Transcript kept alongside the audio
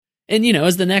And,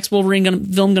 is the next Wolverine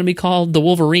film going to be called The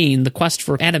Wolverine, The Quest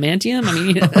for Adamantium? I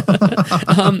mean,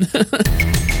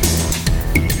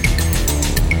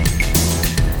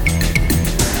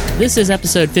 This is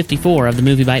episode 54 of the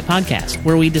MovieByte podcast,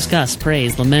 where we discuss,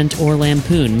 praise, lament, or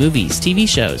lampoon movies, TV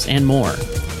shows, and more.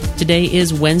 Today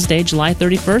is Wednesday, July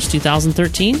 31st,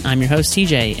 2013. I'm your host,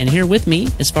 TJ, and here with me,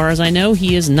 as far as I know,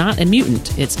 he is not a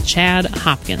mutant. It's Chad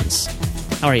Hopkins.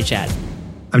 How are you, Chad?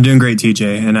 I'm doing great,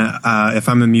 TJ, and if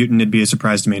I'm a mutant, it'd be a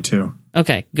surprise to me, too.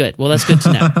 Okay, good. Well, that's good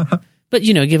to know. But,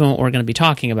 given what we're going to be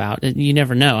talking about, you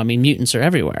never know. I mean, mutants are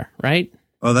everywhere, right?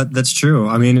 Oh, that's true.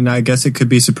 I mean, and I guess it could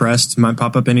be suppressed, might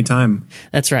pop up anytime.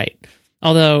 That's right.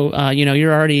 Although,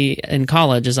 you're already in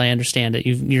college, as I understand it.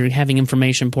 You're having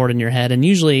information poured in your head, and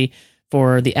usually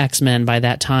for the X-Men, by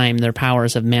that time, their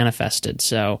powers have manifested.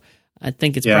 So I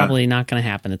think it's probably not going to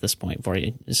happen at this point for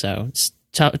you. So it's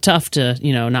tough to,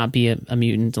 not be a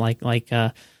mutant like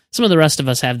some of the rest of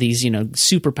us have these,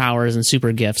 superpowers and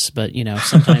super gifts, but,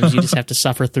 sometimes you just have to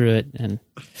suffer through it. And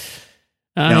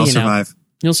I'll survive.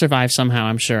 You'll survive somehow,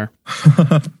 I'm sure.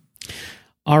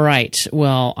 All right.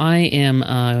 Well, I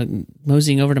am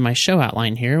moseying over to my show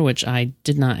outline here, which I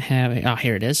did not have. Oh,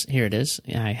 here it is.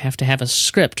 I have to have a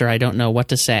script or I don't know what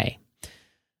to say.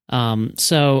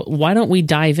 So why don't we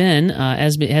dive in,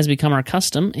 as has become our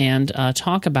custom, and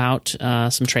talk about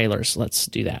some trailers. Let's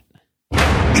do that.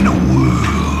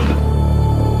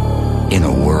 In a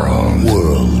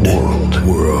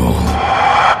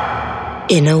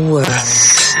world.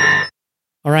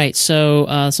 All right, so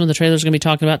some of the trailers we're going to be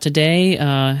talking about today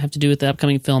have to do with the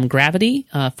upcoming film Gravity,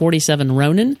 47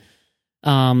 Ronin,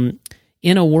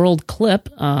 In a World clip,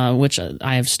 which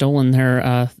I have stolen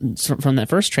from that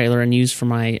first trailer and used for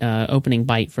my opening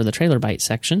bite for the trailer bite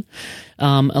section.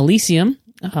 Elysium,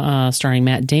 starring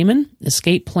Matt Damon.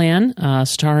 Escape Plan,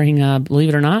 starring, believe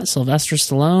it or not, Sylvester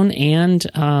Stallone and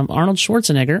Arnold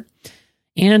Schwarzenegger.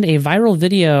 And a viral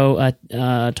video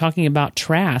talking about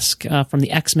Trask from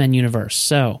the X-Men universe.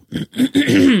 So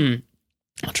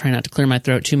I'll try not to clear my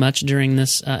throat too much during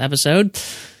this episode.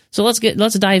 So let's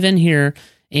dive in here.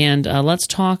 And let's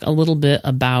talk a little bit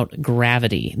about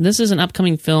Gravity. This is an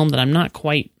upcoming film that I'm not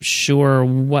quite sure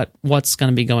what's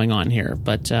going to be going on here,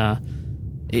 but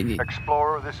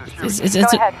Explorer, this is Houston.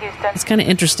 It's kind of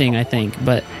interesting, I think,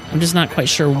 but I'm just not quite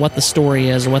sure what the story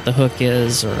is or what the hook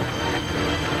is. Or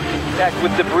Contact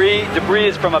with debris. Debris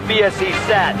is from a BSE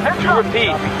sat. To repeat,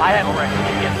 I have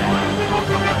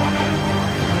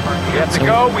We have to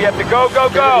go. We have to go.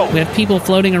 We have people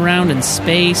floating around in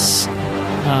space.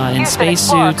 In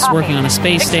spacesuits, working on a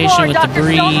space station with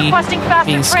debris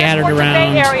being scattered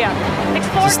around.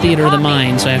 It's theater of the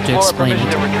mind, so I have to explain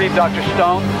it.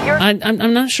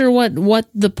 I'm not sure what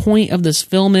the point of this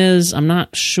film is. I'm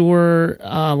not sure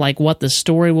what the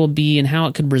story will be and how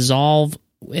it could resolve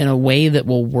in a way that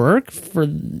will work.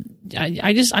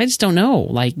 I just don't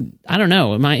know. I don't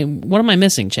know. What am I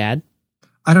missing, Chad?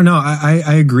 I don't know.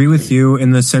 I agree with you in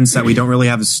the sense that we don't really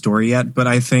have a story yet, but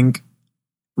I think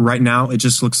right now it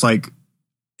just looks like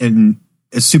a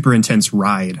super intense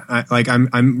ride.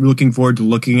 I'm looking forward to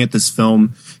looking at this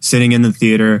film, sitting in the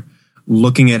theater,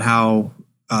 looking at how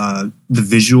the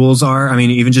visuals are. I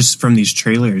mean, even just from these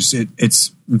trailers,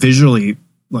 it's visually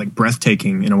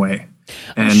breathtaking in a way.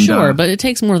 And, sure, but it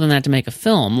takes more than that to make a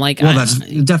film. That's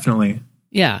definitely.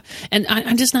 Yeah, and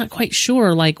I'm just not quite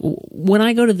sure. When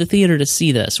I go to the theater to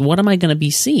see this, what am I going to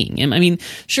be seeing? I mean,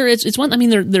 sure, it's one. I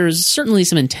mean, there's certainly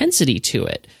some intensity to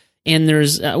it, and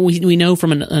there's we know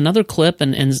from another clip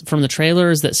and from the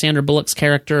trailers that Sandra Bullock's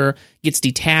character gets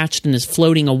detached and is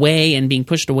floating away and being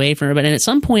pushed away from her. But at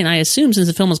some point, I assume, since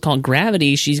the film is called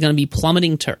Gravity, she's going to be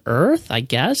plummeting to Earth, I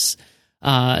guess.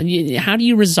 How do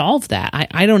you resolve that?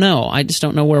 I don't know. I just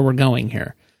don't know where we're going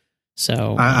here.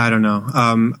 So I don't know.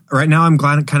 Right now, I'm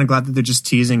kind of glad that they're just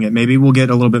teasing it. Maybe we'll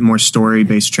get a little bit more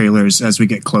story-based trailers as we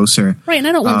get closer. Right, and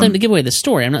I don't want them to give away the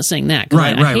story. I'm not saying that.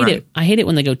 Right. I hate it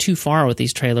when they go too far with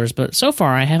these trailers, but so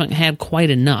far I haven't had quite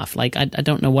enough. I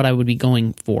don't know what I would be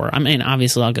going for. I mean,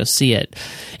 obviously I'll go see it.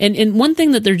 And one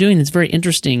thing that they're doing that's very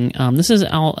interesting, this is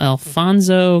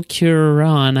Alfonso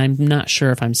Cuarón. I'm not sure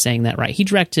if I'm saying that right. He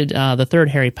directed the third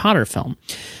Harry Potter film,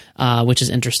 which is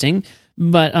interesting.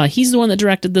 But he's the one that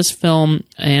directed this film,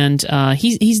 and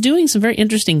he's doing some very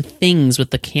interesting things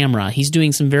with the camera. He's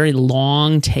doing some very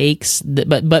long takes,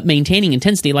 but maintaining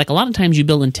intensity. Like a lot of times you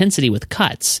build intensity with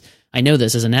cuts. I know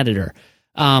this as an editor.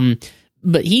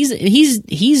 But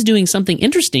he's doing something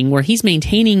interesting where he's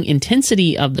maintaining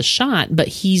intensity of the shot, but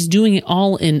he's doing it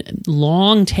all in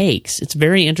long takes. It's a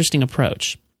very interesting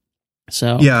approach.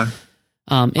 So yeah,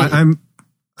 I'm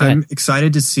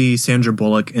excited to see Sandra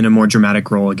Bullock in a more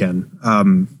dramatic role again.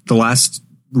 The last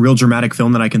real dramatic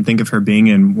film that I can think of her being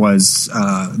in was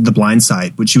The Blind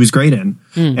Side, which she was great in.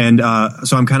 And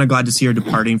so I'm kind of glad to see her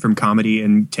departing from comedy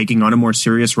and taking on a more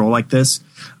serious role like this.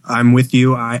 I'm with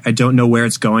you. I don't know where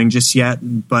it's going just yet,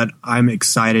 but I'm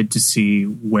excited to see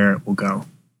where it will go.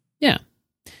 Yeah.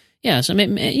 Yeah, so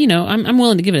you know, I'm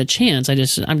willing to give it a chance.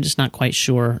 I'm just not quite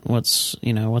sure what's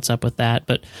up with that,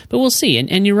 but we'll see.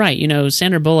 And you're right. You know,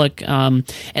 Sandra Bullock,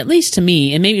 at least to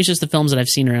me, and maybe it's just the films that I've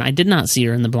seen her in. I did not see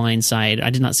her in The Blind Side. I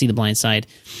did not see The Blind Side,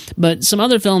 but some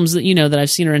other films that that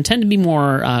I've seen her in tend to be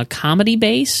more comedy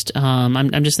based.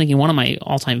 I'm just thinking one of my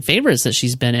all time favorites that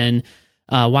she's been in,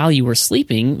 While You Were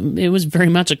Sleeping. It was very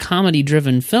much a comedy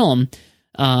driven film.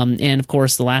 And of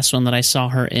course, the last one that I saw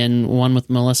her in, one with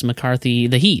Melissa McCarthy,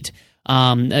 The Heat.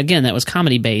 Again, that was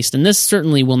comedy based, and this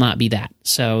certainly will not be that.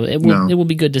 So it will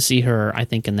be good to see her, I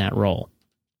think, in that role.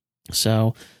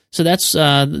 So that's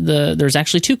there's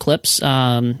actually two clips.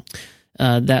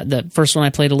 That first one I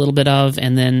played a little bit of,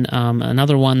 and then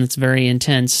another one that's very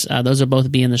intense. Those will both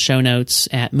be in the show notes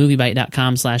at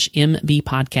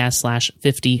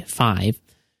moviebyte.com/mbpodcast/55.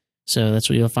 So that's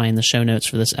where you'll find the show notes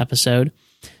for this episode.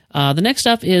 The next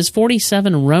up is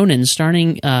 47 Ronin,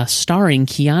 starring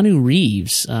Keanu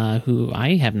Reeves, who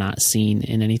I have not seen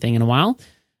in anything in a while.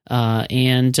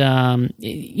 Keanu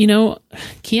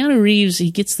Reeves,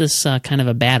 he gets this kind of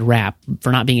a bad rap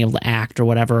for not being able to act or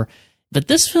whatever. But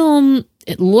this film,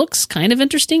 it looks kind of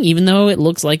interesting, even though it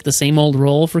looks like the same old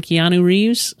role for Keanu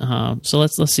Reeves. So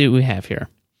let's see what we have here.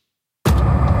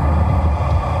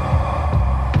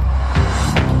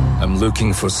 I'm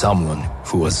looking for someone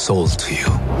who was sold to you.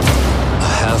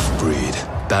 A half-breed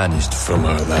banished from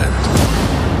our land.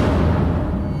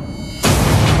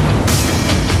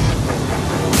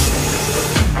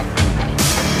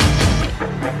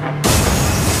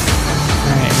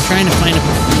 Alright, I'm trying to find a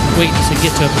way to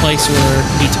get to a place where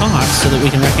he talks so that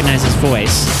we can recognize his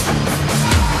voice.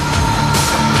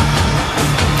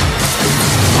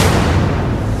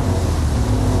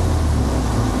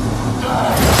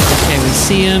 We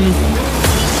see him.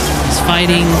 He's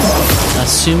fighting a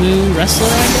sumo wrestler,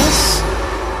 I guess.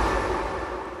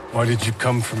 Why did you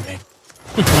come for me?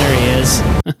 There he is.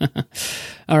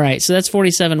 All right, so that's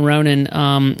 47 Ronin.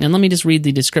 And let me just read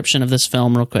the description of this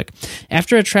film real quick.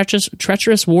 After a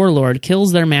treacherous warlord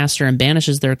kills their master and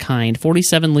banishes their kind,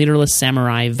 47 leaderless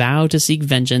samurai vow to seek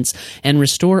vengeance and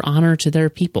restore honor to their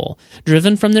people.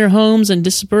 Driven from their homes and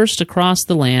dispersed across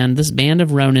the land, this band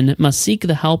of Ronin must seek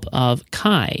the help of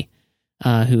Kai,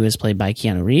 who is played by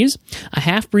Keanu Reeves, a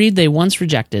half-breed they once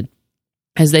rejected.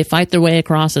 As they fight their way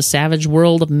across a savage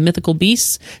world of mythical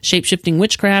beasts, shape-shifting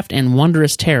witchcraft, and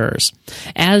wondrous terrors.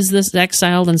 As this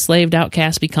exiled, enslaved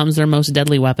outcast becomes their most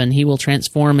deadly weapon, he will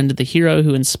transform into the hero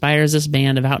who inspires this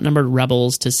band of outnumbered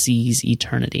rebels to seize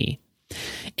eternity.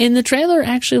 And the trailer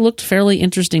actually looked fairly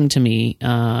interesting to me,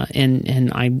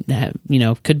 and I,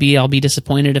 could be I'll be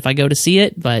disappointed if I go to see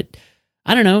it, but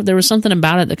I don't know. There was something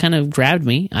about it that kind of grabbed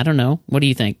me. I don't know. What do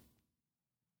you think?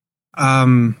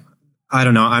 I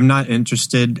don't know. I'm not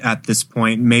interested at this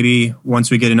point. Maybe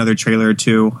once we get another trailer or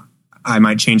two, I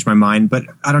might change my mind. But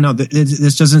I don't know.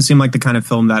 This doesn't seem like the kind of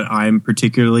film that I'm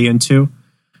particularly into.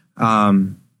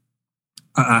 I'm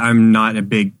not a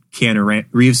big Keanu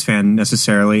Reeves fan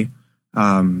necessarily.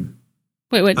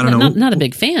 Wait, not a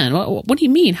big fan. What do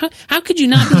you mean? How could you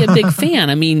not be a big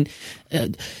fan? I mean,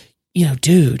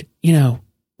 dude,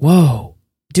 whoa,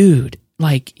 dude,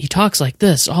 like, he talks like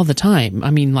this all the time. I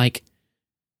mean, like,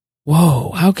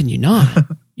 whoa, how can you not?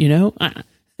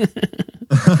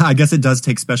 I guess it does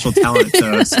take special talent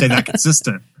to stay that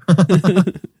consistent.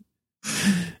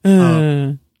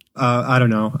 I don't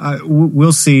know.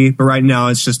 We'll see, but right now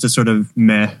it's just a sort of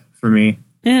meh for me.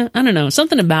 Yeah, I don't know.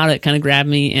 Something about it kind of grabbed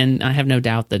me, and I have no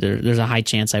doubt that there's a high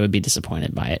chance I would be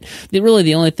disappointed by it. Really,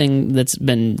 the only thing that's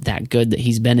been that good that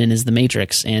he's been in is The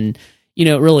Matrix, and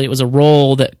really it was a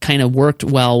role that kind of worked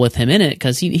well with him in it,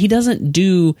 because he doesn't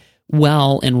do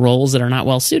well in roles that are not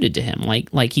well suited to him.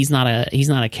 Like he's not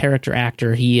a character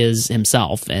actor. He is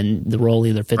himself, and the role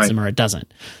either fits him or it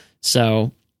doesn't.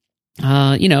 So,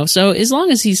 so as long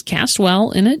as he's cast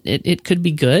well in it, it could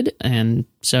be good, and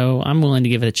so I'm willing to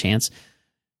give it a chance.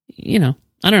 I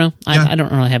don't know. Yeah. I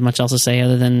don't really have much else to say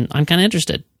other than I'm kind of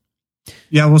interested.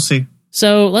 Yeah, we'll see.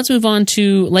 So let's move on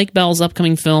to Lake Bell's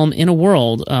upcoming film, In a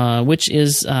World, which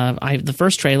is the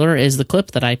first trailer is the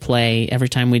clip that I play every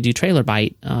time we do Trailer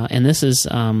Bite, and this is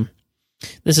a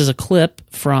clip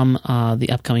from the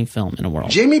upcoming film, In a World.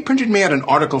 Jamie printed me out an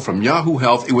article from Yahoo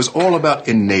Health. It was all about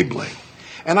enabling.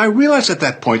 And I realized at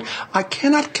that point, I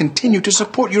cannot continue to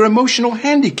support your emotional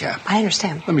handicap. I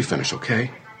understand. Let me finish, okay?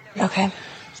 Okay.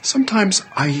 Sometimes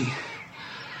I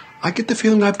I get the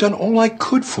feeling I've done all I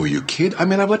could for you, kid. I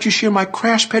mean, I've let you share my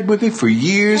crash pad with me for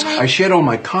years. I shared all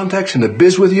my contacts in the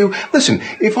biz with you. Listen,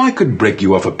 if I could break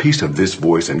you off a piece of this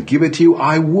voice and give it to you,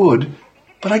 I would.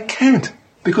 But I can't,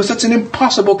 because that's an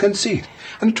impossible conceit.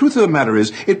 And the truth of the matter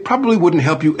is, it probably wouldn't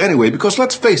help you anyway, because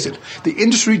let's face it, the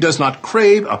industry does not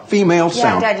crave a female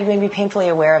sound. Yeah, Dad, you made me painfully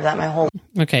aware of that my whole...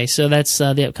 Okay, so that's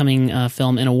the upcoming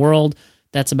film In a World.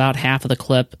 That's about half of the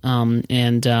clip,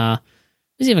 and...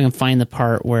 let's see if I can find the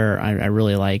part where I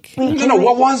really like. No,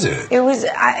 what was it? It was...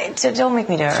 don't make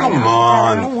me do it right now. Come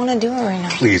on. I don't want to do it right now.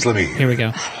 Please, let me... Here we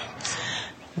go.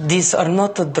 These are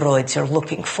not the droids you're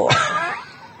looking for.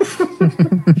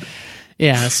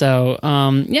 Yeah, so,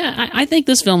 I think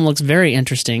this film looks very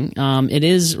interesting. It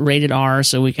is rated R,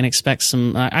 so we can expect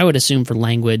some, I would assume, for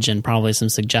language and probably some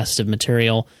suggestive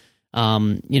material.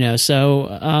 But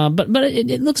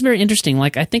it looks very interesting.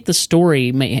 Like, I think the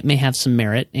story may have some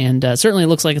merit, and certainly it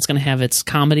looks like it's going to have its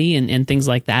comedy and things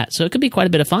like that. So it could be quite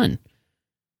a bit of fun.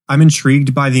 I'm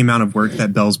intrigued by the amount of work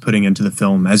that Belle's putting into the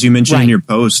film. As you mentioned in your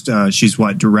post, she's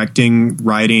directing,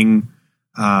 writing,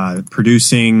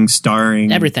 producing,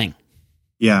 starring, everything.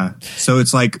 Yeah. So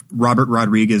it's like Robert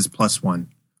Rodriguez +1.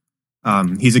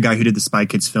 He's a guy who did the Spy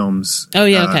Kids films. Oh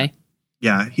yeah. Okay.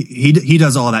 Yeah. He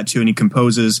does all that too. And he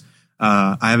composes.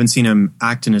 I haven't seen him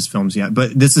act in his films yet,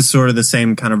 but this is sort of the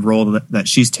same kind of role that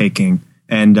she's taking.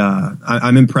 And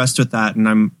I'm impressed with that, and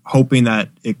I'm hoping that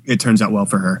it turns out well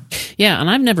for her. Yeah, and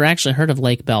I've never actually heard of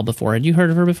Lake Bell before. Had you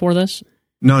heard of her before this?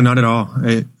 No, not at all.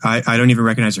 I don't even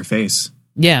recognize her face.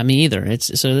 Yeah, me either.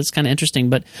 So that's kind of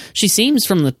interesting. But she seems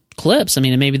from the clips, I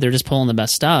mean, maybe they're just pulling the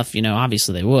best stuff,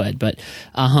 obviously they would, but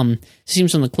it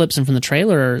seems from the clips and from the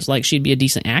trailers like she'd be a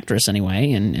decent actress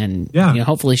anyway, and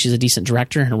hopefully she's a decent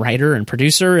director and writer and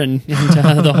producer and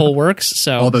the whole works.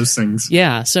 So all those things.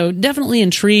 Yeah, so definitely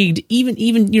intrigued,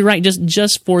 even you're right,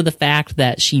 just for the fact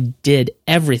that she did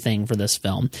everything for this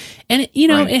film. And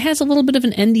it has a little bit of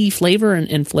an indie flavor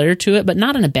and flair to it, but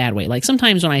not in a bad way. Like,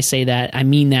 sometimes when I say that, I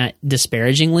mean that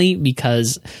disparagingly,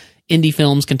 because indie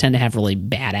films can tend to have really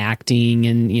bad acting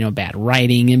and, bad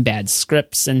writing and bad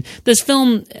scripts. And this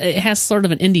film, it has sort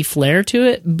of an indie flair to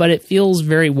it, but it feels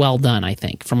very well done, I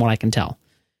think, from what I can tell.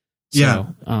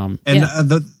 So,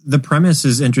 the premise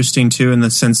is interesting too, in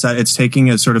the sense that it's taking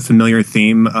a sort of familiar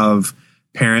theme of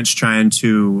children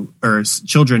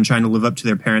trying to live up to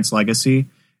their parents' legacy.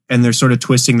 And they're sort of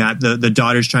twisting that. The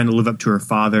daughter's trying to live up to her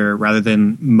father rather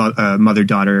than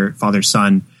mother-daughter,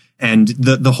 father-son. And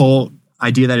the whole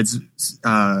idea that it's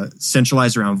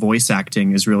centralized around voice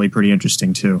acting is really pretty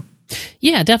interesting too.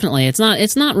 Yeah, definitely. It's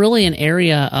not really an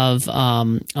area of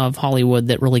Hollywood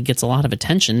that really gets a lot of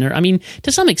attention. I mean,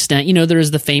 to some extent,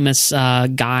 there's the famous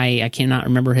guy, I cannot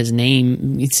remember his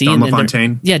name. Don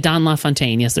LaFontaine. Yeah, Don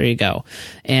LaFontaine. Yes, there you go.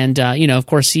 And of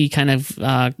course, he kind of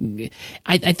I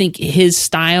think his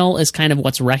style is kind of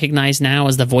what's recognized now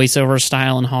as the voiceover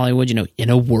style in Hollywood. In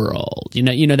a world,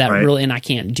 that right. Really, and I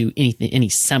can't do any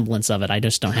semblance of it. I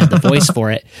just don't have the voice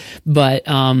for it. But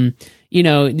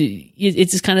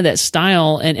it's just kind of that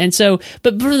style, and so,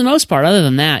 but for the most part, other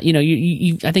than that,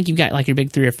 you I think you've got like your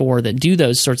big 3 or 4 that do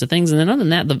those sorts of things, and then other than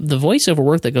that, the voiceover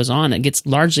work that goes on, it gets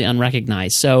largely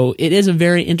unrecognized. So it is a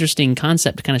very interesting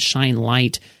concept to kind of shine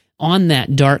light on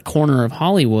that dark corner of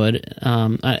Hollywood.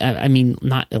 I mean,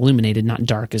 not illuminated, not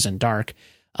dark as in dark.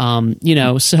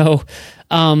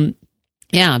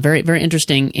 Yeah, very, very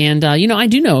interesting. And, I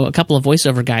do know a couple of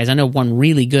voiceover guys. I know one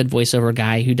really good voiceover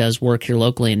guy who does work here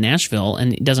locally in Nashville,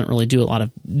 and he doesn't really do a lot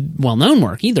of well-known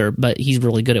work either, but he's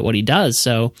really good at what he does.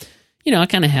 So, I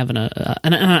kind of have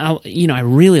I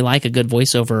really like a good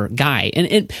voiceover guy.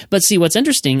 But see, what's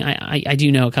interesting, I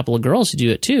do know a couple of girls who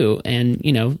do it too. And,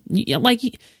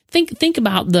 like, think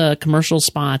about the commercial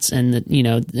spots and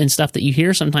and stuff that you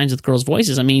hear sometimes with girls'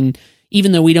 voices. I mean,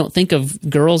 even though we don't think of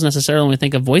girls necessarily when we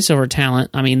think of voiceover talent,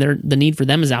 I mean, the need for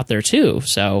them is out there too.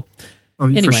 So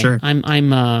anyway, for sure.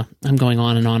 I'm going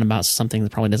on and on about something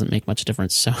that probably doesn't make much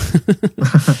difference. So,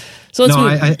 so let's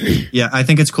I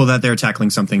think it's cool that they're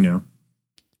tackling something new.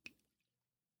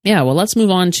 Yeah, well, let's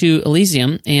move on to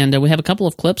Elysium, and we have a couple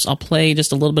of clips. I'll play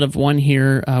just a little bit of one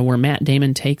here where Matt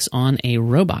Damon takes on a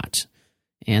robot.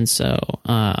 And so,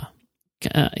 kind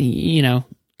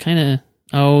of...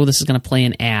 Oh, this is going to play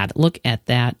an ad. Look at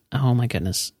that. Oh, my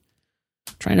goodness.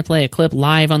 I'm trying to play a clip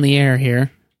live on the air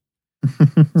here.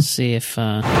 Let's see if...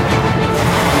 Let's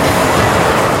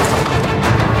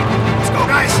go,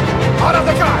 guys! Out of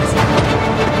the cars!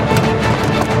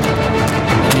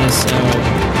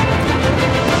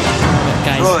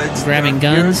 Guys grabbing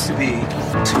guns. There appears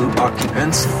to be 2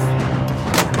 occupants.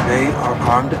 They are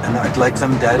armed, and I'd like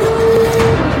them dead.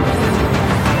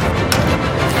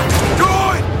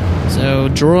 So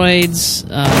droids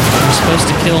are supposed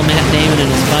to kill Matt Damon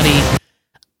and his buddy.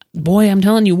 Boy, I'm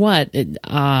telling you what,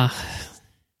 that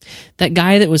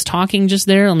guy that was talking just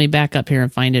there, let me back up here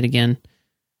and find it again.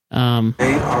 They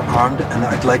are armed and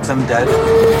I'd like them dead.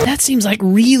 That seems like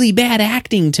really bad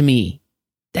acting to me.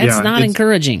 That's not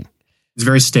encouraging. It's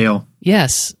very stale.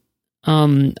 Yes.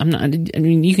 I'm not, I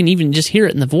mean, you can even just hear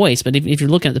it in the voice, but if you're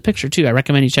looking at the picture too, I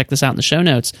recommend you check this out in the show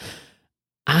notes.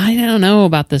 I don't know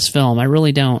about this film. I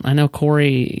really don't. I know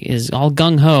Corey is all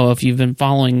gung-ho. If you've been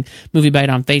following MovieByte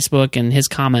on Facebook and his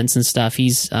comments and stuff,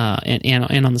 he's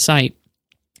and on the site,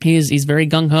 he's very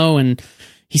gung-ho, and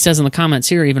he says in the comments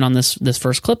here, even on this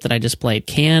first clip that I just played,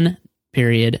 can,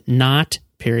 period, not,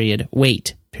 period,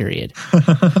 wait, period.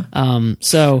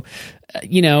 So,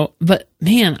 you know, but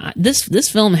man, this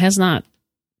film has not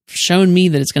shown me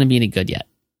that it's going to be any good yet.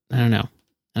 I don't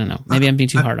know. Maybe I'm being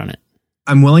too hard on it.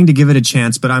 I'm willing to give it a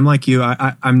chance, but I'm like you.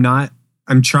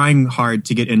 I'm trying hard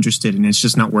to get interested, and it's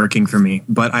just not working for me.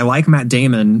 But I like Matt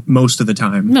Damon most of the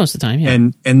time. Yeah.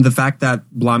 And the fact that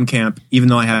Blomkamp, even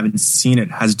though I haven't seen it,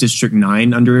 has District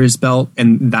 9 under his belt,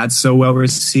 and that's so well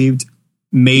received,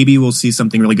 maybe we'll see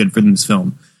something really good from this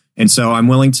film. And so I'm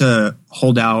willing to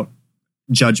hold out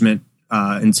judgment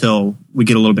until we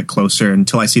get a little bit closer,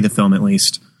 until I see the film at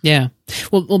least. Yeah.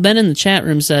 Well, Ben in the chat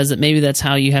room says that maybe that's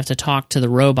how you have to talk to the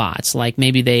robots. Like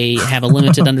maybe they have a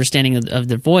limited understanding of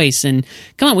their voice. And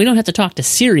come on, we don't have to talk to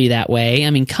Siri that way. I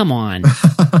mean, come on.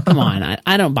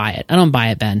 I don't buy it. I don't buy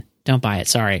it, Ben. Don't buy it.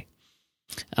 Sorry.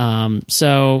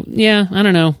 So yeah, I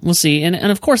don't know. We'll see. And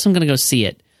of course I'm going to go see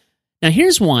it. Now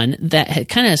here's one that had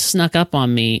kind of snuck up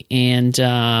on me and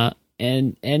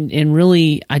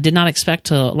really I did not expect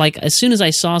to, like, as soon as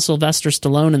I saw Sylvester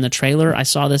Stallone in the trailer, I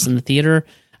saw this in the theater,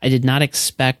 I did not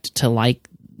expect to like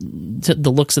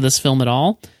the looks of this film at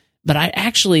all, but I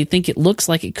actually think it looks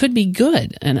like it could be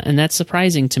good, and that's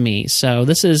surprising to me. So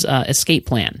this is Escape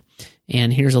Plan,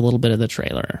 and here's a little bit of the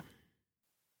trailer.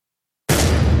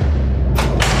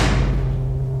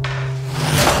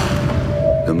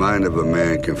 The mind of a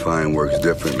man confined works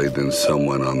differently than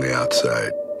someone on the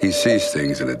outside. He sees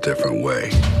things in a different way.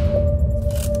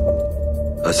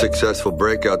 A successful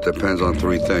breakout depends on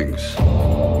three things: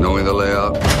 knowing the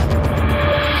layout,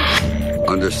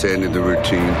 understanding the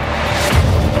routine,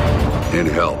 and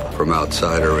help from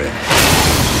outside or in.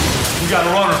 We got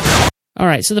a runner. All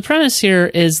right, so the premise here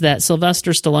is that Sylvester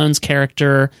Stallone's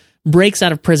character breaks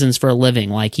out of prisons for a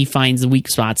living. Like, he finds the weak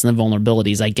spots and the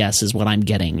vulnerabilities, I guess, is what I'm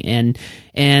getting.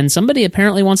 And somebody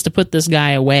apparently wants to put this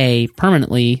guy away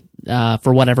permanently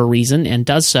for whatever reason, and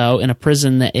does so in a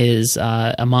prison that is,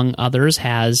 among others,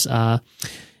 has Arnold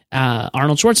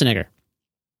Schwarzenegger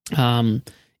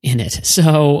in it.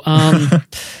 So,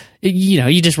 you know,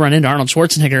 you just run into Arnold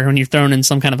Schwarzenegger when you're thrown in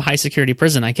some kind of high security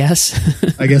prison, I guess.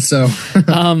 I guess so.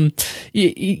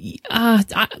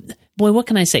 Boy, what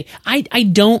can I say? I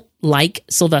don't like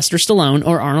Sylvester Stallone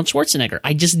or Arnold Schwarzenegger.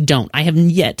 I just don't. I have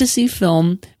yet to see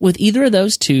film with either of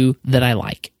those two that I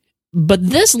like. But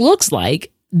this looks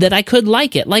like that I could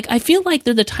like it. Like, I feel like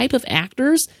they're the type of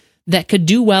actors that could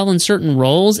do well in certain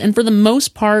roles, and for the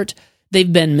most part,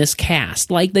 they've been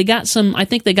miscast. Like, I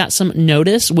think they got some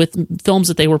notice with films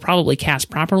that they were probably cast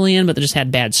properly in, but they just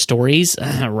had bad stories.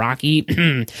 Rocky,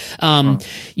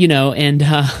 you know, and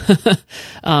I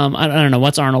don't know,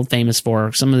 what's Arnold famous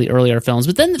for? Some of the earlier films,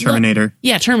 but then Terminator.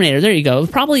 Yeah, Terminator. There you go.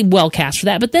 Probably well cast for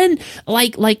that. But then,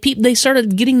 like people, they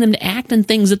started getting them to act in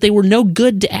things that they were no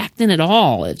good to act in at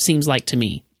all. It seems like to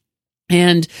me,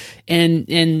 and.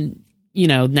 You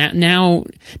know, now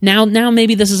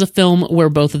maybe this is a film where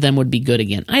both of them would be good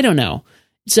again. I don't know.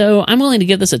 So I'm willing to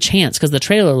give this a chance because the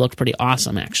trailer looked pretty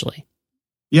awesome, actually.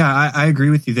 Yeah, I agree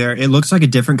with you there. It looks like a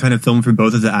different kind of film for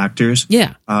both of the actors.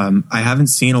 Yeah. I haven't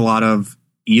seen a lot of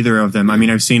either of them. I mean,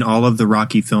 I've seen all of the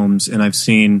Rocky films, and I've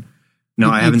seen... No,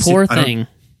 I haven't seen... Poor thing.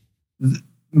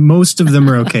 Most of them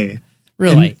are okay.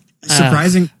 Really?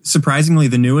 Surprisingly,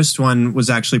 the newest one was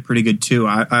actually pretty good, too.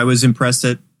 I was impressed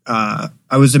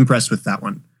with that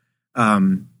one.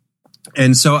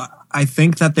 And so I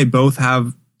think that they both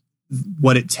have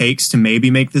what it takes to maybe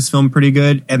make this film pretty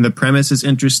good. And the premise is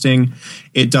interesting.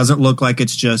 It doesn't look like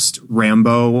it's just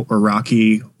Rambo or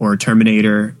Rocky or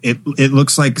Terminator. It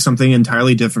looks like something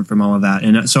entirely different from all of that.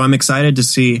 And so I'm excited to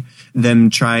see them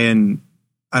try and,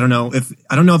 I don't know if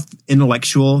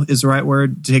intellectual is the right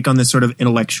word, to take on this sort of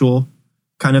intellectual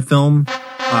kind of film.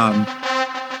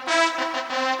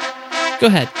 Go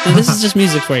ahead. No, this is just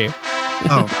music for you.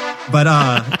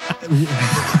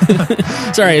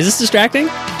 Sorry, is this distracting?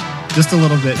 Just a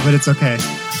little bit, but it's okay.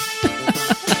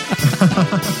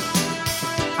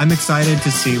 I'm excited to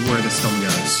see where this film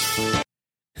goes.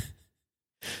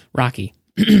 Rocky.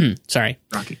 Sorry.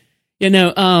 Rocky.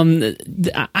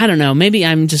 I don't know. Maybe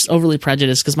I'm just overly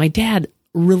prejudiced because my dad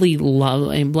really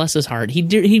loves, and bless his heart,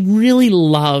 he really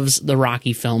loves the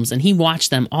Rocky films, and he watched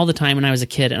them all the time when I was a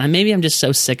kid, and maybe I'm just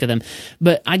so sick of them,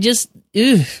 but I just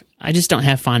don't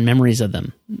have fond memories of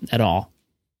them at all.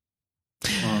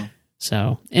 Wow.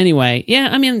 So anyway, yeah,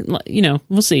 I mean,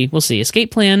 we'll see.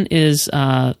 Escape Plan is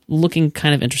looking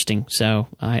kind of interesting. So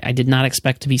I did not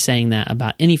expect to be saying that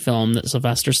about any film that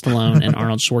Sylvester Stallone and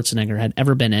Arnold Schwarzenegger had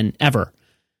ever been in, ever.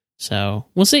 So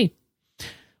we'll see.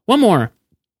 One more.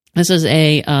 This is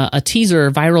a teaser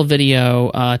viral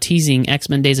video teasing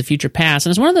X-Men Days of Future Past,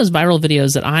 and it's one of those viral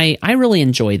videos that I really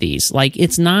enjoy these. Like,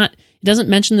 it doesn't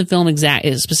mention the film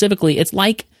specifically. It's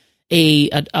like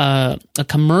a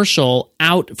commercial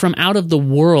out of the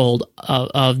world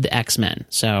of the X-Men.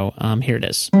 So here it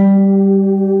is.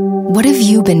 What have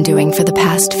you been doing for the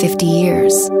past 50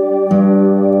 years?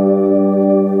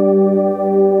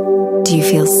 Do you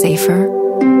feel safer?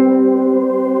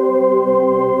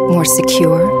 More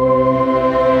secure?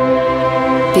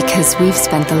 Because we've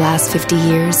spent the last 50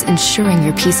 years ensuring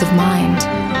your peace of mind.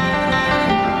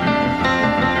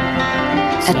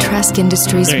 At Trask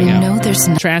Industries, we know there's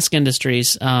no... Trask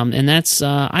Industries, and that's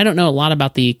I don't know a lot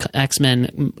about the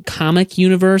X-Men comic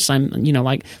universe. I'm,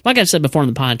 like I've said before in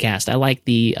the podcast, I like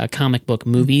the comic book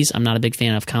movies. I'm not a big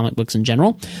fan of comic books in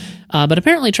general, but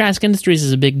apparently Trask Industries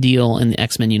is a big deal in the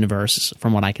X-Men universe,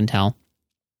 from what I can tell.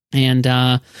 And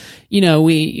we're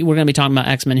going to be talking about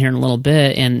X-Men here in a little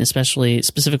bit, and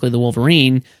specifically the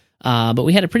Wolverine. But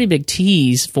we had a pretty big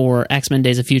tease for X-Men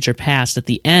Days of Future Past at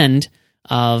the end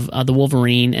of the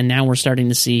Wolverine, and now we're starting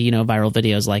to see viral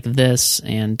videos like this,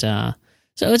 and so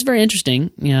it's very interesting.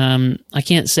 I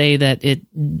can't say that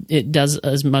it does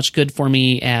as much good for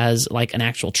me as like an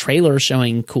actual trailer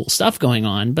showing cool stuff going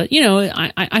on, but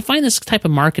I find this type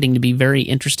of marketing to be very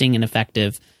interesting and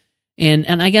effective,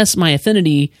 and I guess my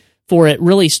affinity for it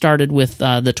really started with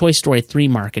the Toy Story 3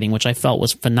 marketing, which I felt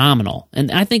was phenomenal,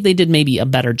 and I think they did maybe a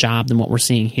better job than what we're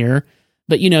seeing here.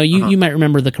 But you might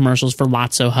remember the commercials for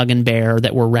Lotso, Hug and Bear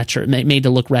that were retro, made to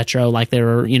look retro, like they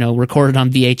were recorded on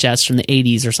VHS from the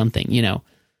 80s or something.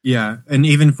 Yeah, and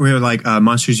even for like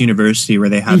Monsters University, where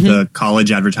they had the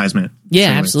college advertisement.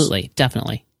 Yeah, absolutely,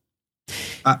 definitely.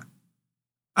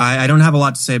 I don't have a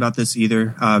lot to say about this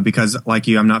either, because like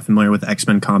you, I'm not familiar with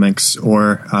X-Men comics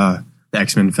or the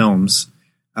X-Men films.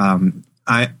 I'm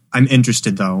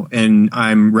interested though, and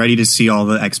I'm ready to see all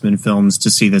the X-Men films to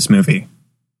see this movie.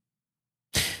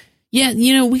 Yeah,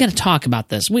 we got to talk about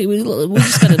this. We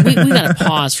just got to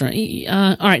pause for.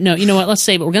 All right, no, you know what? Let's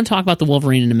save it. We're going to talk about the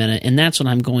Wolverine in a minute, and that's when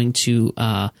I'm going to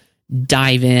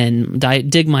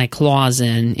dig my claws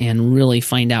in, and really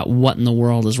find out what in the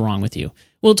world is wrong with you.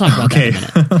 We'll talk about that in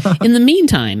a minute. In the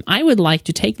meantime, I would like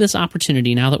to take this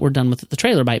opportunity, now that we're done with the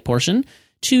trailer bite portion,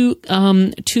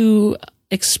 to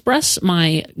express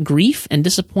my grief and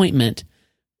disappointment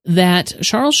that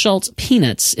Charles Schultz's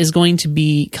Peanuts is going to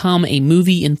become a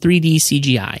movie in 3D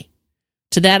CGI.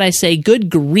 To that I say,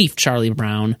 good grief, Charlie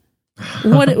Brown.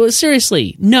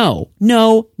 Seriously, no.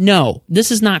 This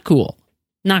is not cool.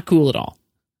 Not cool at all.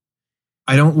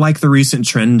 I don't like the recent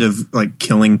trend of like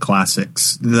killing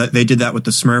classics. They did that with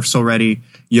the Smurfs already,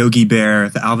 Yogi Bear,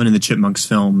 the Alvin and the Chipmunks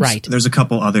films. Right. There's a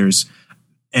couple others.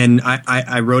 And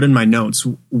I wrote in my notes,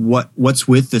 what's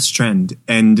with this trend?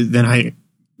 And then I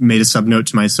made a subnote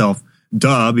to myself,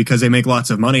 duh, because they make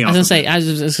lots of money off of it. I was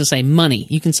just going to say money.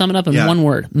 You can sum it up in one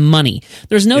word, money.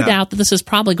 There's no doubt that this is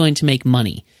probably going to make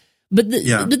money. But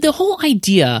the whole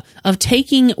idea of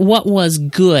taking what was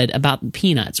good about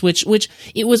Peanuts, which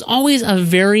it was always a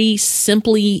very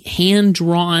simply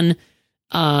hand-drawn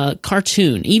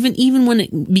cartoon. Even when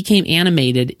it became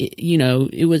animated,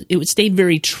 it stayed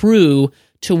very true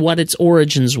to what its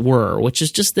origins were, which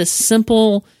is just this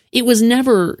simple. There was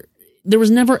never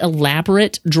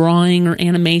elaborate drawing or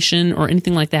animation or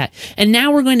anything like that. And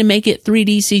now we're going to make it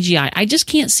 3D CGI. I just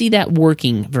can't see that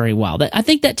working very well. I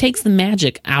think that takes the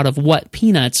magic out of what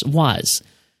Peanuts was.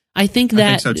 I think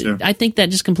so too. I think that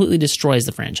just completely destroys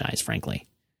the franchise, frankly.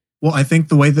 Well, I think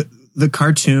the way that the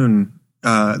cartoon,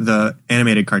 the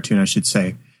animated cartoon, I should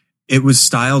say, it was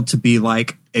styled to be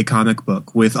like a comic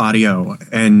book with audio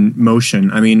and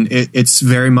motion. I mean, it's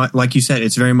very much, like you said,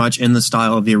 it's very much in the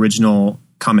style of the original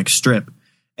comic strip,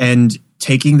 and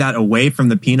taking that away from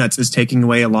the Peanuts is taking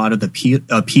away a lot of the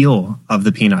appeal of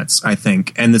the Peanuts, I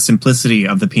think, and the simplicity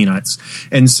of the Peanuts.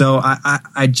 And so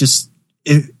I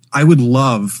would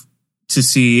love to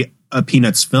see a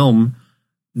Peanuts film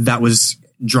that was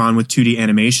drawn with 2D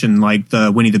animation, like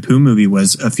the Winnie the Pooh movie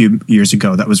was a few years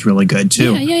ago. That was really good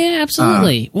too. Yeah,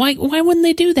 absolutely. Why wouldn't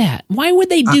they do that? Why would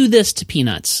they do this to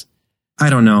Peanuts? I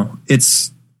don't know.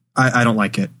 I don't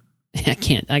like it. I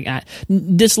can't.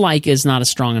 Dislike is not a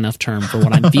strong enough term for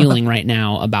what I'm feeling right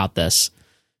now about this.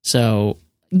 So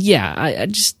yeah, I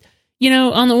just,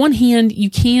 on the one hand, you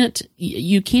can't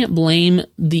blame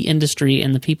the industry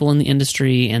and the people in the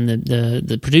industry and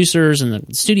the producers and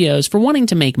the studios for wanting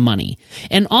to make money.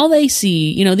 And all they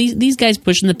see, these guys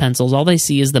pushing the pencils, all they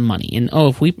see is the money. And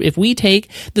if we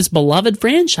take this beloved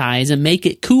franchise and make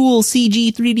it cool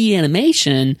CG 3D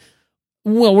animation,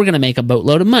 well, we're going to make a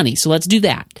boatload of money. So let's do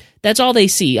that. That's all they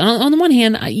see. On the one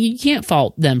hand, you can't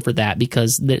fault them for that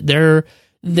because they've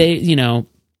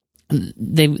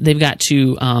got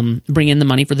to bring in the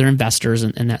money for their investors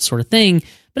and that sort of thing.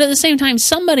 But at the same time,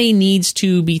 somebody needs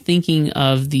to be thinking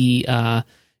of the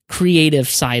creative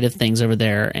side of things over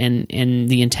there and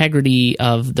the integrity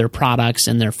of their products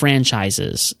and their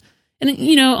franchises.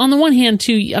 And, on the one hand,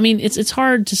 too, I mean, it's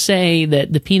hard to say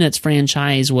that the Peanuts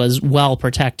franchise was well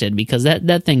protected because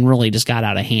that thing really just got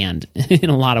out of hand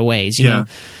in a lot of ways, you know.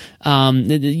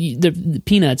 The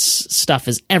Peanuts stuff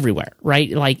is everywhere, right?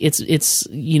 Like it's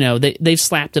they've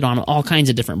slapped it on all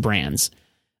kinds of different brands.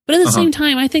 But at the same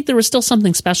time, I think there was still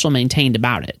something special maintained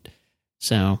about it.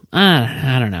 So,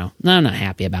 I don't know. I'm not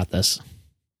happy about this.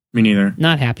 Me neither.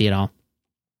 Not happy at all.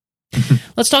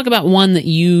 Let's talk about one that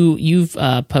you've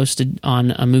posted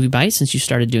on a MovieByte since you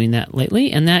started doing that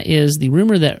lately, and that is the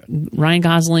rumor that Ryan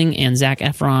Gosling and Zac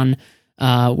Efron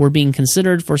were being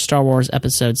considered for Star Wars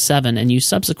Episode 7, and you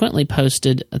subsequently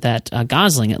posted that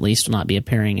Gosling, at least, will not be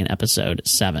appearing in Episode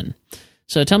 7.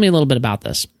 So tell me a little bit about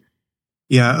this.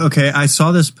 Yeah, okay. I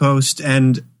saw this post,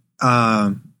 and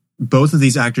both of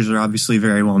these actors are obviously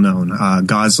very well known.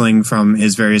 Gosling from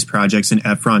his various projects and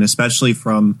Efron, especially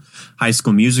from High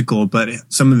School Musical, but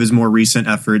some of his more recent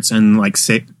efforts in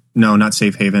not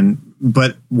Safe Haven,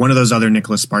 but one of those other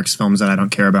Nicholas Sparks films that I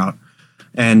don't care about.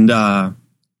 And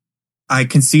I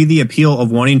can see the appeal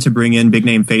of wanting to bring in big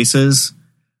name faces,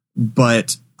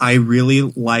 but I really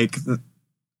like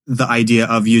the idea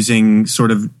of using sort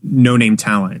of no name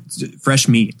talent, fresh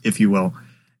meat, if you will.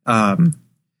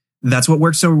 That's what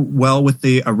works so well with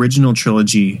the original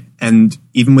trilogy and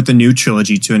even with the new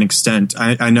trilogy to an extent.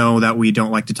 I know that we don't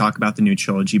like to talk about the new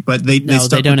trilogy, but they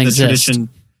stuck with the tradition.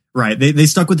 Right. They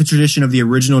stuck with the tradition of the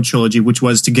original trilogy, which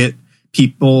was to get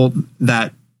people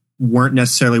that weren't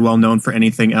necessarily well known for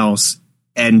anything else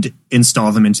and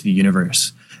install them into the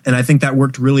universe. And I think that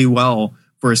worked really well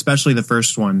for especially the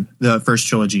first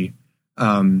trilogy.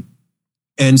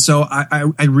 And so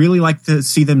I really like to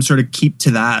see them sort of keep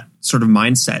to that sort of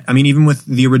mindset. I mean, even with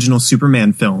the original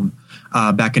Superman film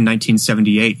back in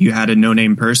 1978, you had a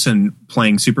no-name person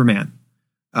playing Superman.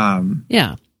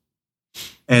 Yeah.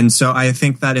 And so I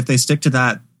think that if they stick to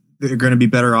that, they're going to be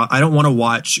better off. I don't want to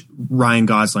watch Ryan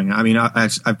Gosling. I mean, I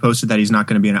posted that he's not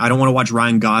going to be in it. I don't want to watch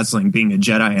Ryan Gosling being a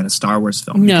Jedi in a Star Wars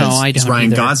film. No, I don't. He's Ryan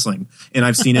either. Gosling. And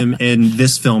I've seen him in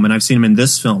this film, and I've seen him in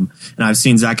this film, and I've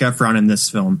seen Zac Efron in this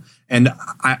film. And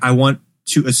I want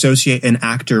to associate an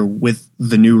actor with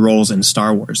the new roles in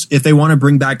Star Wars. If they want to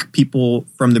bring back people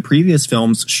from the previous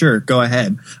films, sure, go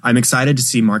ahead. I'm excited to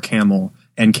see Mark Hamill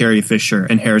and Carrie Fisher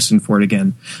and Harrison Ford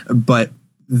again. But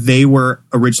they were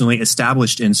originally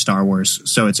established in Star Wars,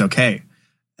 so it's okay.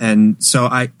 And so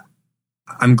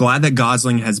I'm glad that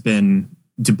Gosling has been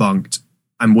debunked.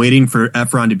 I'm waiting for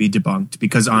Efron to be debunked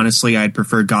because honestly, I'd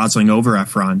prefer Gosling over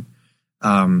Efron.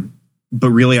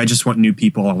 But really, I just want new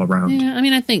people all around. Yeah, I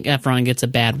mean, I think Efron gets a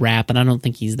bad rap, and I don't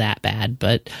think he's that bad.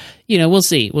 But, we'll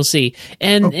see. We'll see.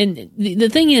 And the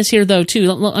thing is here, though,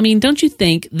 too, I mean, don't you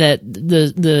think that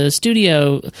the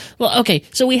studio... Well, okay,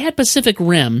 so we had Pacific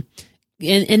Rim,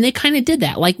 and they kind of did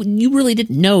that. Like, you really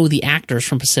didn't know the actors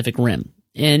from Pacific Rim.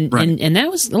 And that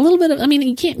was a little bit of... I mean,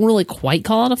 you can't really quite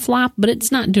call it a flop, but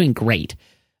it's not doing great.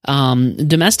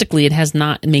 Domestically, it has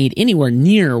not made anywhere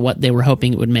near what they were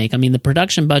hoping it would make. I mean, the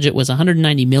production budget was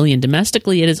 $190 million.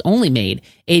 Domestically, it has only made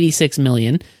 $86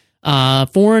 million.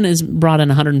 Foreign has brought in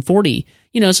 $140.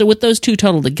 So with those two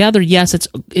total together, yes,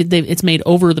 it's made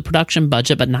over the production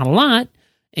budget, but not a lot.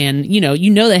 And,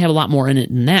 they have a lot more in it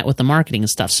than that with the marketing and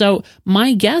stuff. So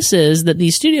my guess is that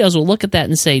these studios will look at that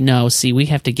and say, no, see, we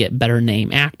have to get better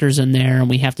name actors in there, and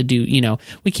we have to do,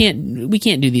 we can't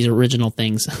do these original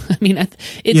things. I mean,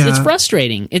 it's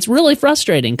frustrating. It's really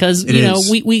frustrating because,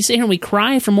 we sit here and we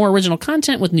cry for more original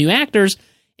content with new actors,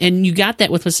 and you got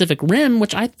that with Pacific Rim,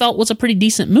 which I felt was a pretty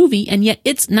decent movie, and yet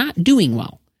it's not doing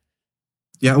well.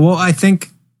 Yeah, well, I think...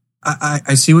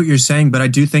 I see what you're saying, but I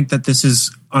do think that this is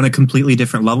on a completely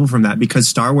different level from that because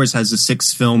Star Wars has a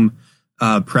 6-film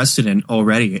precedent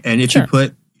already. And if you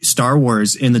put Star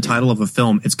Wars in the title of a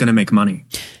film, it's going to make money.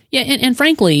 Yeah, and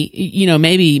frankly,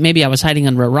 maybe I was hiding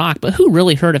under a rock, but who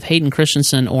really heard of Hayden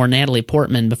Christensen or Natalie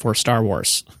Portman before Star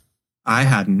Wars? I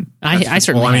hadn't. I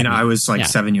certainly hadn't. I was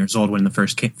 7 years old when the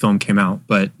first film came out,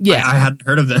 but yeah. I hadn't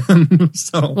heard of them.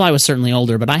 So. Well, I was certainly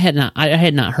older, but I had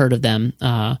not heard of them.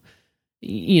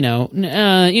 Ewan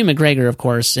McGregor, of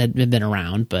course, had been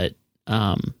around, but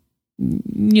I'm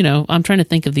trying to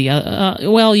think of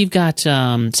the you've got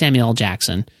Samuel L.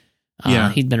 Jackson.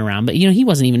 He'd been around, but he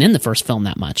wasn't even in the first film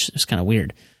that much. It was kind of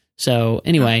weird. So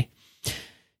anyway,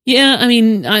 yeah, I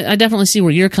mean, I definitely see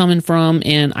where you're coming from,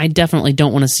 and I definitely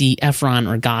don't want to see Efron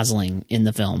or Gosling in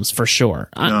the films for sure.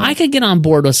 No. I could get on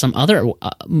board with some other,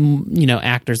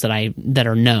 actors that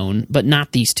are known, but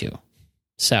not these two.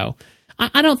 So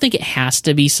I don't think it has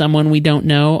to be someone we don't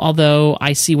know. Although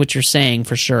I see what you're saying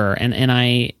for sure, and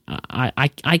I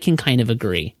can kind of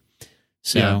agree.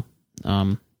 So,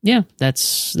 yeah,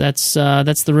 that's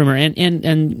the rumor,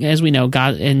 and as we know,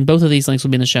 and both of these links will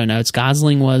be in the show notes.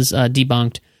 Gosling was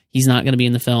debunked. He's not going to be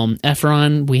in the film.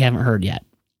 Efron, we haven't heard yet.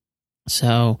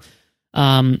 So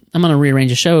I'm going to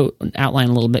rearrange the show outline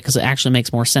a little bit because it actually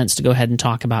makes more sense to go ahead and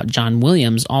talk about John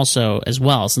Williams also as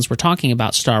well, since we're talking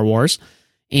about Star Wars.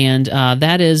 And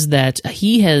that is that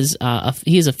he has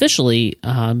officially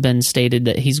been stated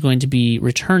that he's going to be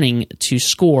returning to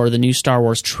score the new Star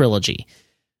Wars trilogy.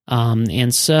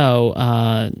 And so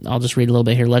I'll just read a little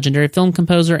bit here. Legendary film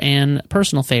composer and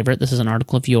personal favorite, this is an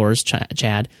article of yours,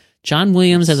 Chad. John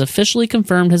Williams has officially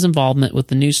confirmed his involvement with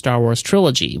the new Star Wars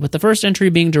trilogy, with the first entry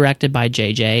being directed by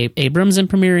J.J. Abrams and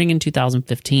premiering in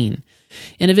 2015.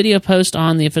 In a video post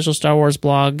on the official Star Wars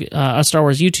blog, Star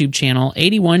Wars YouTube channel,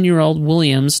 81-year-old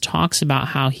Williams talks about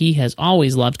how he has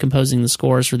always loved composing the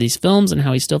scores for these films and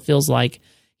how he still feels like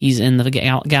he's in the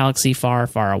galaxy far,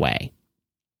 far away.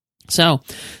 So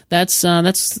that's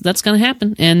going to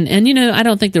happen, and I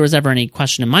don't think there was ever any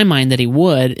question in my mind that he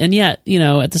would, and yet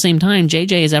at the same time,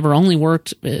 JJ has ever only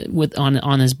worked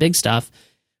on his big stuff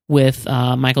with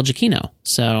Michael Giacchino.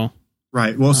 So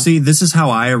right, well, see, this is how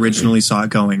I originally saw it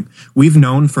going. We've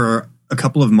known for a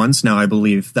couple of months now, I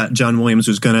believe, that John Williams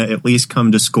was going to at least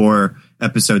come to score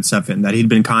Episode 7. That he'd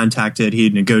been contacted,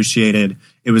 he'd negotiated,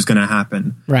 it was going to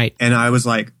happen. Right, and I was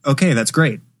like, okay, that's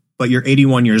great. But you're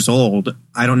 81 years old.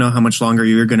 I don't know how much longer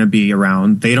you're going to be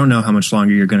around. They don't know how much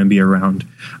longer you're going to be around.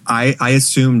 I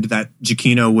assumed that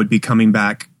Giacchino would be coming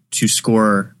back to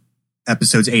score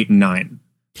episodes 8 and 9.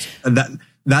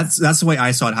 That's the way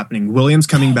I saw it happening. Williams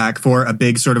coming back for a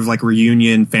big sort of like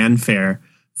reunion fanfare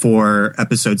for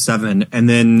episode 7. And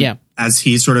then as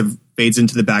he sort of fades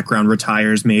into the background,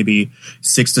 retires, maybe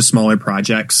sticks to smaller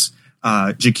projects,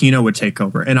 Giacchino would take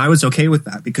over. And I was okay with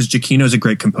that because Giacchino's a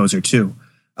great composer too.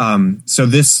 So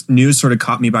this news sort of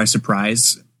caught me by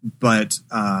surprise, but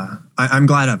I'm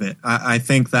glad of it. I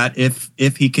think that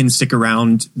if he can stick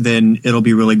around, then it'll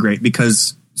be really great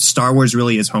because Star Wars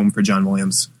really is home for John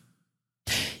Williams.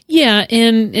 Yeah,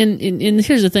 and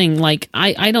here's the thing, like,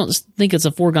 I don't think it's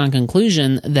a foregone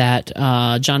conclusion that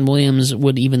John Williams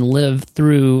would even live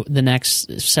through the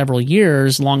next several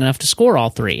years long enough to score all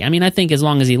three. I mean, I think as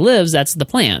long as he lives, that's the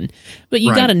plan. But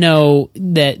you got to know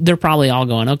that they're probably all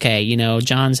going, okay,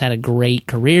 John's had a great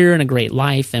career and a great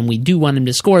life, and we do want him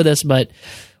to score this, but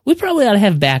we probably ought to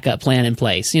have backup plan in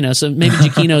place, so maybe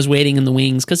Giacchino's waiting in the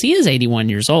wings because he is 81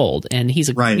 years old and he's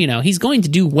he's going to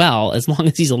do well as long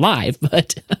as he's alive.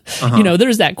 But,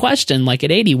 there's that question, like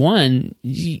at 81,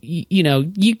 you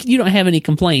don't have any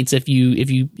complaints if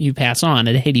you pass on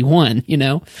at 81,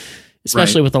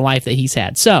 especially with the life that he's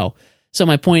had. So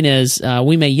my point is,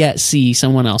 we may yet see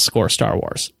someone else score Star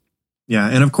Wars. Yeah,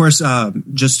 and of course,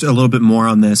 just a little bit more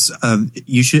on this.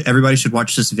 Everybody should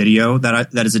watch this video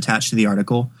that is attached to the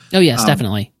article. Oh yes,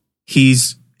 definitely.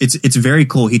 It's very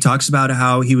cool. He talks about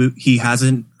how he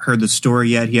hasn't heard the story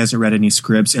yet. He hasn't read any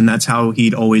scripts, and that's how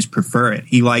he'd always prefer it.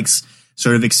 He likes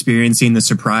sort of experiencing the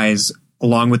surprise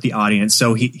along with the audience.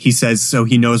 So he says so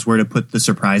he knows where to put the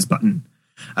surprise button,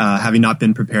 having not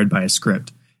been prepared by a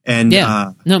script. And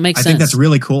it makes sense. I think that's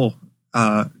really cool.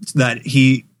 That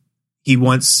he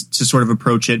wants to sort of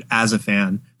approach it as a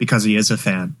fan because he is a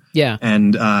fan. Yeah.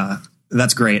 And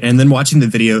that's great. And then watching the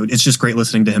video, it's just great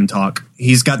listening to him talk.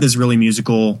 He's got this really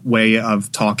musical way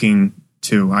of talking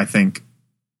too, I think.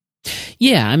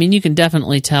 Yeah, I mean, you can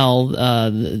definitely tell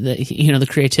the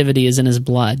creativity is in his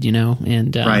blood,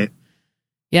 and right.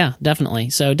 Yeah, definitely.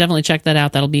 So definitely check that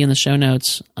out. That'll be in the show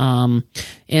notes. And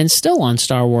still on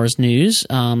Star Wars news,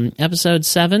 Episode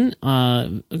 7,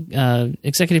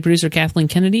 executive producer Kathleen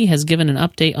Kennedy has given an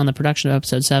update on the production of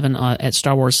Episode 7 at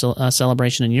Star Wars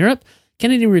Celebration in Europe.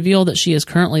 Kennedy revealed that she is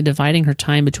currently dividing her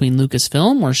time between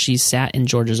Lucasfilm, where she's sat in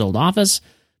George's old office,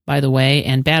 by the way,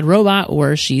 and Bad Robot,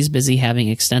 where she's busy having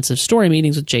extensive story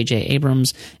meetings with J.J.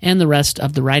 Abrams and the rest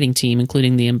of the writing team,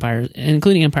 including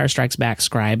Empire Strikes Back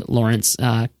scribe Lawrence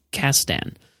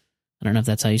Kasdan. I don't know if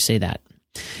that's how you say that.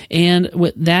 And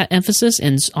with that emphasis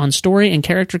on story and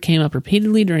character came up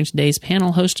repeatedly during today's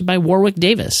panel hosted by Warwick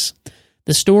Davis.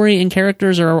 The story and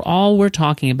characters are all we're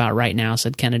talking about right now,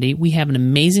 said Kennedy. We have an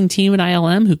amazing team at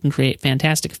ILM who can create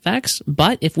fantastic effects,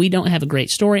 but if we don't have a great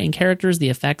story and characters, the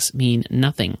effects mean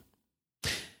nothing.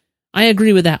 I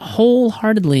agree with that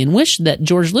wholeheartedly and wish that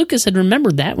George Lucas had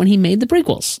remembered that when he made the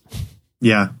prequels.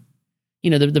 Yeah. You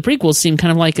know, the prequels seem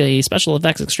kind of like a special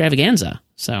effects extravaganza,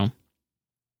 so...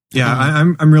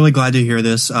 Yeah, I'm really glad to hear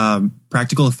this.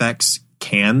 Practical effects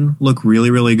can look really,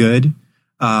 really good.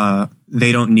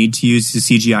 They don't need to use the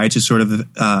CGI to sort of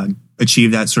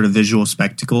achieve that sort of visual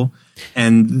spectacle.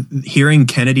 And hearing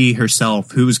Kennedy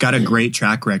herself, who's got a great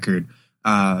track record,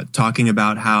 talking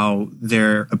about how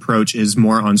their approach is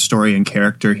more on story and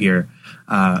character here,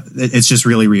 it's just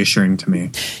really reassuring to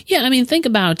me. Yeah, I mean, think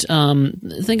about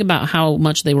how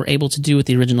much they were able to do with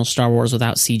the original Star Wars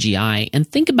without CGI, and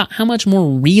think about how much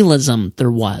more realism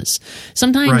there was.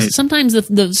 Sometimes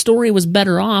the story was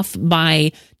better off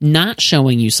by not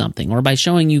showing you something, or by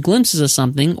showing you glimpses of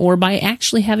something, or by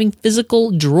actually having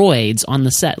physical droids on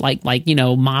the set, like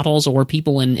models or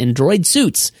people in droid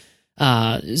suits,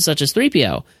 such as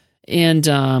 3PO. And,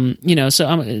 so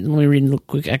let me read a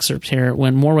quick excerpt here.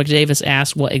 When Warwick Davis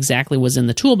asked what exactly was in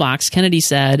the toolbox, Kennedy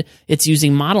said, it's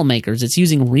using model makers, it's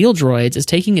using real droids, it's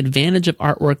taking advantage of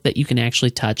artwork that you can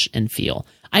actually touch and feel.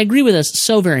 I agree with this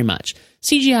so very much.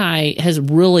 CGI has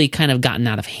really kind of gotten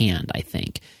out of hand, I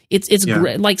think. It's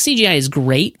great. Like, CGI is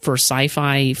great for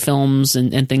sci-fi films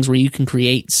and things where you can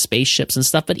create spaceships and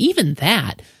stuff, but even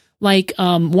that... Like,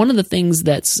 one of the things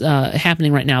that's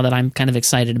happening right now that I'm kind of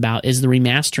excited about is the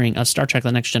remastering of Star Trek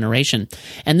The Next Generation.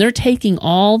 And they're taking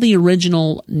all the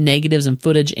original negatives and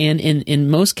footage, and in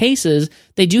most cases,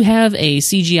 they do have a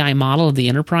CGI model of the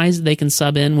Enterprise that they can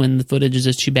sub in when the footage is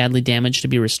just too badly damaged to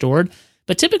be restored.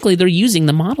 But typically, they're using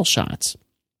the model shots.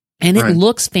 And it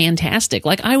looks fantastic.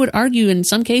 Like, I would argue in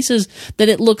some cases that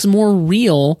it looks more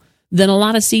real than a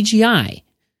lot of CGI.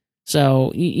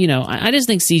 So, I just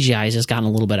think CGI has just gotten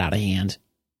a little bit out of hand.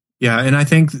 Yeah, and I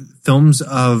think films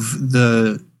of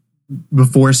the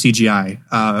before CGI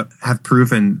have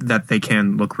proven that they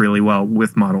can look really well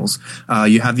with models.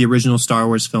 You have the original Star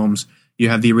Wars films. You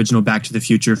have the original Back to the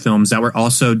Future films that were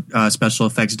also special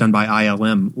effects done by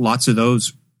ILM. Lots of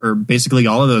those, or basically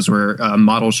all of those, were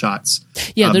model shots.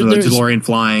 Yeah, the DeLorean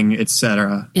flying,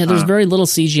 etc. Yeah, there's very little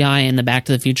CGI in the Back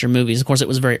to the Future movies. Of course, it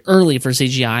was very early for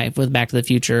CGI with Back to the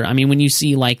Future. I mean, when you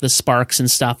see like the sparks and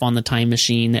stuff on the time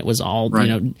machine, that was all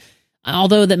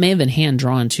although that may have been hand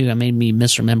drawn too. I may be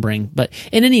misremembering, but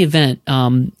in any event,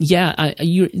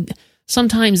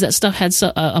 sometimes that stuff had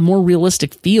a more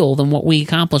realistic feel than what we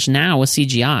accomplish now with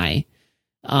CGI,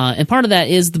 and part of that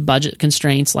is the budget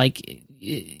constraints, like.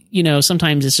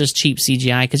 Sometimes it's just cheap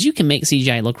CGI because you can make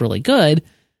CGI look really good,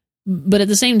 but at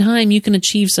the same time, you can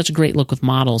achieve such a great look with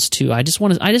models too. I just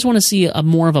want to see a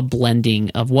more of a blending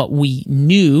of what we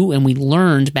knew and we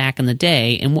learned back in the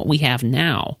day and what we have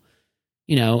now.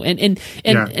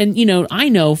 I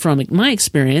know from my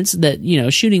experience that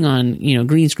shooting on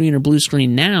green screen or blue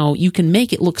screen now, you can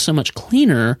make it look so much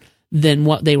cleaner than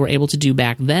what they were able to do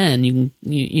back then. You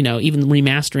even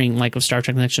remastering like of Star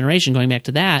Trek: The Next Generation, going back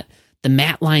to that. The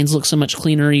matte lines look so much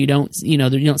cleaner. You don't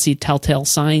see telltale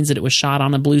signs that it was shot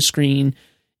on a blue screen,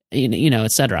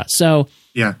 etc. So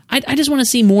yeah, I just want to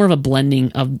see more of a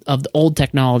blending of the old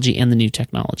technology and the new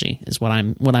technology is what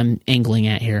I'm angling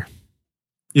at here.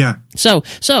 Yeah. So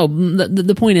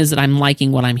the point is that I'm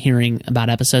liking what I'm hearing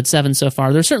about Episode 7 so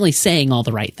far. They're certainly saying all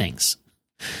the right things,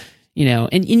 and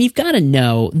you've got to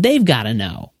know, they've got to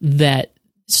know that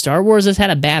Star Wars has had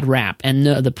a bad rap, and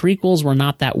the prequels were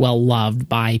not that well loved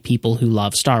by people who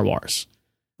love Star Wars.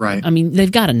 Right. I mean,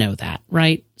 they've got to know that,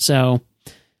 right? So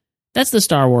that's the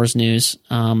Star Wars news.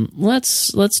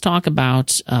 Let's talk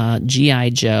about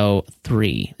G.I. Joe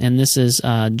 3. And this is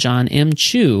John M.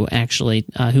 Chu, actually,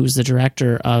 who was the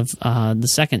director of the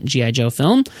second G.I. Joe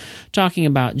film, talking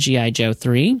about G.I. Joe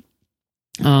 3.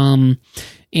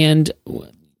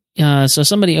 So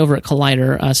somebody over at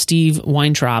Collider, Steve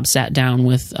Weintraub, sat down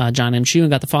with John M. Chu and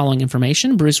got the following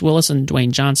information. Bruce Willis and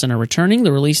Dwayne Johnson are returning.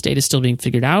 The release date is still being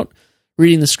figured out.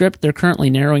 Reading the script, they're currently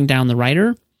narrowing down the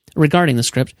writer. Regarding the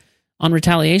script, on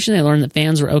Retaliation, they learned that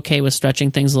fans were okay with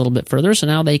stretching things a little bit further, so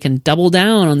now they can double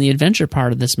down on the adventure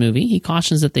part of this movie. He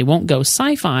cautions that they won't go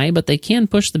sci-fi, but they can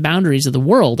push the boundaries of the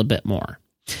world a bit more.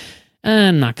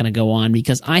 I'm not going to go on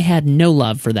because I had no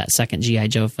love for that second G.I.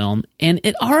 Joe film, and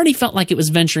it already felt like it was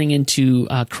venturing into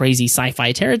crazy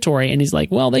sci-fi territory, and he's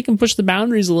like, well, they can push the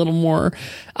boundaries a little more.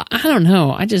 I don't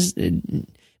know.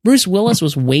 Bruce Willis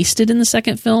was wasted in the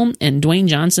second film, and Dwayne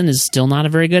Johnson is still not a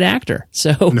very good actor.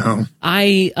 So no.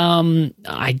 I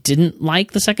didn't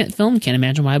like the second film. Can't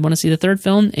imagine why I'd want to see the third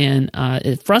film, and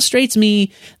it frustrates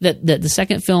me that the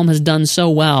second film has done so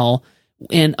well,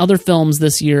 and other films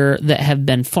this year that have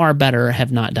been far better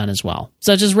have not done as well,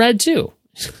 such as Red 2.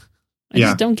 I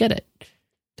just don't get it.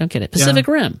 Pacific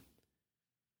Rim.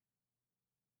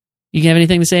 You have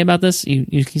anything to say about this?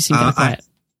 You seem kind of quiet.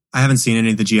 I haven't seen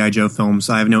any of the G.I. Joe films.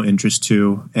 I have no interest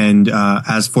to. And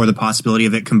as for the possibility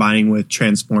of it combining with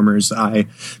Transformers, I'm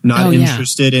not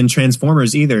interested in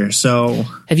Transformers either. So,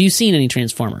 have you seen any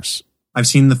Transformers? I've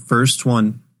seen the first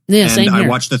one. Yeah, same here. I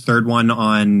watched the third one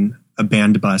on a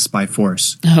band bus by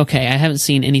force. Okay, I haven't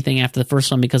seen anything after the first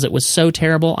one because it was so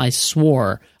terrible. I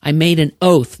swore. I made an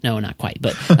oath. No, not quite,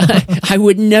 but I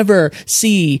would never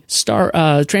see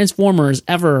Transformers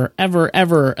ever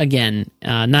again.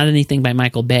 Not anything by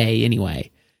Michael Bay, anyway.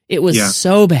 It was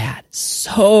so bad.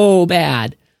 So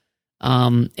the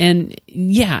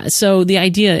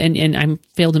idea, and I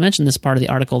failed to mention this part of the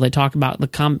article, they talk about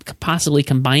the possibly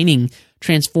combining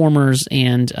Transformers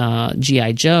and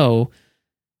G.I. Joe.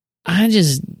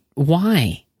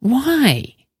 Why?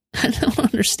 I don't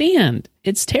understand.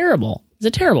 It's terrible. It's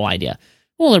a terrible idea.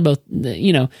 Well, they're both,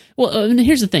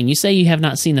 here's the thing. You say you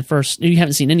haven't seen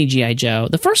any G.I. Joe.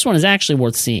 The first one is actually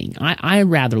worth seeing. I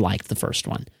rather liked the first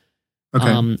one.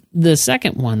 Okay. The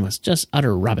second one was just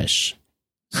utter rubbish.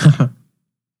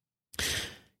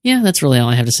 Yeah, that's really all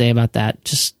I have to say about that.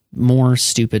 Just more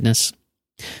stupidness.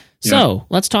 So,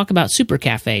 let's talk about Super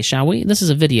Cafe, shall we? This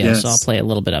is a video, so I'll play a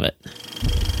little bit of it.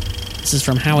 This is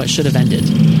from How It Should Have Ended.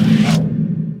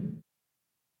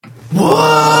 What?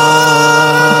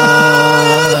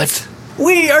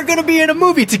 We are going to be in a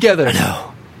movie together. I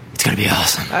know. It's going to be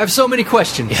awesome. I have so many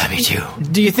questions. Yeah, me too.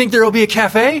 Do you think there will be a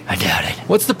cafe? I doubt it.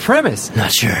 What's the premise?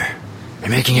 Not sure.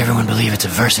 They're making everyone believe it's a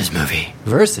versus movie.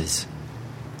 Versus?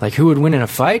 Like who would win in a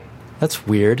fight? That's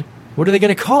weird. What are they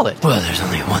going to call it? Well, there's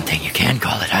only one thing you can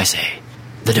call it, I say.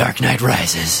 The Dark Knight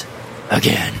Rises.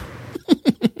 Again.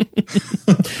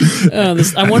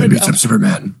 I wanted to beat up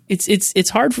Superman. It's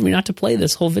hard for me not to play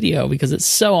this whole video because it's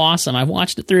so awesome. I've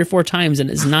watched it 3 or 4 times and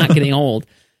it's not getting old.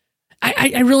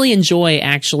 I really enjoy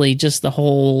actually just the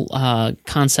whole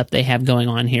concept they have going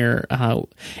on here,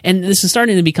 and this is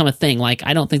starting to become a thing. Like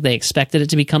I don't think they expected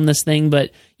it to become this thing, but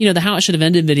the How It Should Have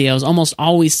Ended videos almost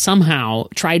always somehow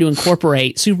try to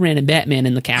incorporate Superman and Batman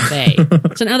in the cafe.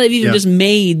 So now they've even just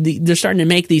they're starting to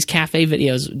make these cafe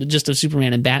videos just of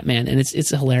Superman and Batman, and it's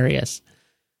hilarious.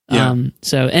 Yeah.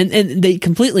 So they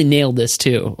completely nailed this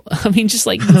too. I mean, just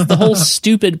like the whole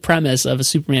stupid premise of a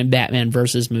Superman Batman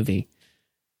versus movie.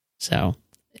 So,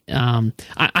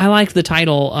 I like the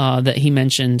title that he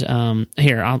mentioned.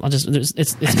 Here, I'll just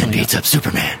it's and then beats up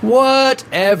Superman.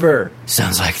 Whatever.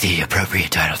 Sounds like the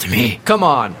appropriate title to me. Come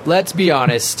on, let's be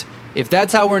honest. If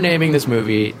that's how we're naming this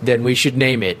movie, then we should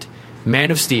name it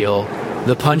Man of Steel: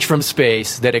 The Punch from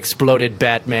Space That Exploded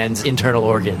Batman's Internal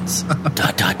Organs. ...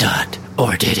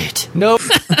 Or did it? Nope.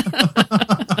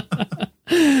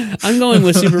 I'm going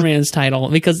with Superman's title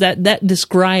because that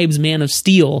describes Man of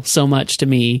Steel so much to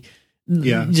me.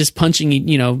 Yeah. Just punching,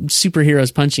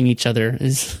 superheroes punching each other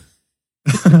is.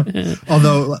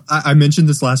 Although I mentioned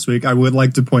this last week, I would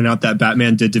like to point out that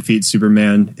Batman did defeat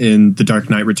Superman in the Dark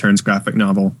Knight Returns graphic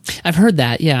novel. I've heard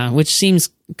that, yeah, which seems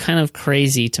kind of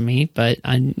crazy to me, but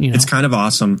it's kind of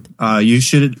awesome. You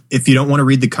should, if you don't want to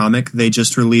read the comic, they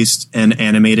just released an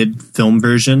animated film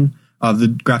version of the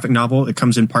graphic novel. It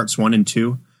comes in parts 1 and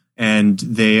 2, and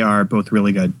they are both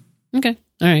really good. Okay,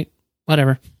 all right,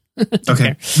 whatever.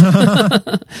 Okay.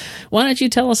 Why don't you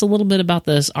tell us a little bit about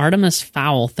this Artemis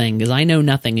Fowl thing? Because I know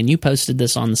nothing, and you posted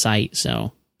this on the site.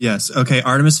 So yes, okay.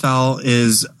 Artemis Fowl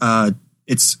is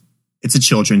it's a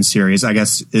children's series, I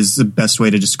guess, is the best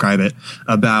way to describe it.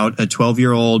 About a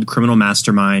 12-year-old criminal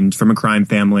mastermind from a crime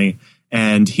family,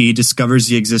 and he discovers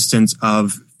the existence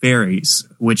of fairies,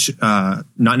 which not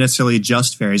necessarily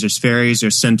just fairies.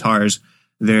 There's centaurs,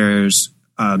 there's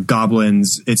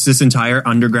goblins. It's this entire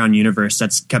underground universe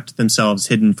that's kept themselves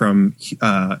hidden from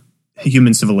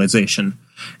human civilization.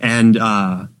 And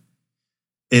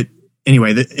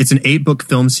it's an 8-book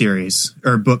film series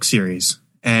or book series,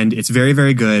 and it's very,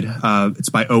 very good. It's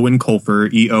by Owen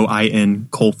Colfer, Eoin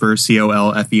Colfer,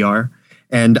 Colfer.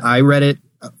 And I read it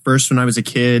first when I was a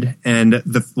kid, and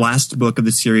the last book of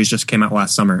the series just came out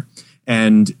last summer,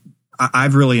 and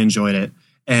I've really enjoyed it.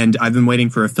 And I've been waiting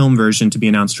for a film version to be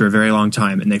announced for a very long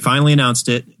time. And they finally announced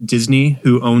it. Disney,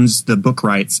 who owns the book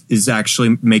rights, is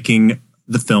actually making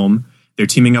the film. They're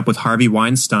teaming up with Harvey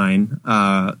Weinstein,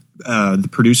 the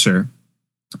producer.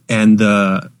 And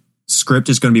the script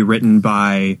is going to be written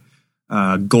by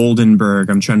Goldenberg.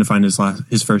 I'm trying to find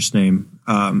his first name.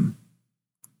 Michael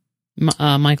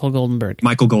Goldenberg.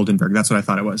 Michael Goldenberg. That's what I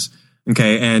thought it was.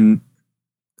 Okay. And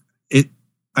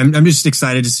I'm just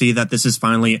excited to see that this is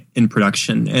finally in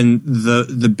production. And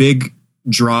the big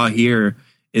draw here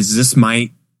is this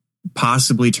might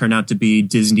possibly turn out to be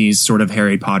Disney's sort of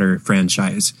Harry Potter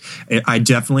franchise. I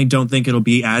definitely don't think it'll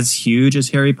be as huge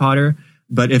as Harry Potter,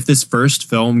 but if this first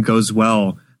film goes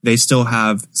well, they still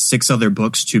have 6 other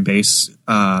books to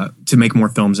make more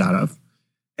films out of.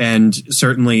 And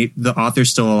certainly the author's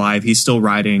still alive. He's still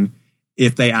writing.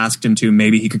 If they asked him to,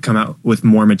 maybe he could come out with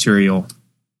more material.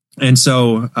 And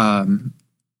so I'm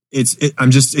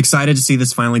just excited to see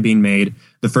this finally being made.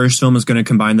 The first film is going to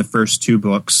combine the first 2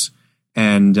 books.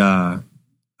 And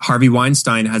Harvey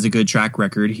Weinstein has a good track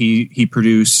record. He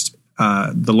produced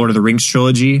the Lord of the Rings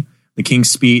trilogy, The King's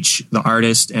Speech, The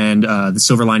Artist, and The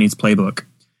Silver Linings Playbook.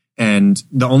 And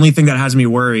the only thing that has me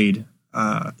worried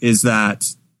is that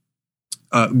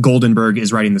Goldenberg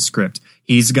is writing the script.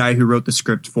 He's the guy who wrote the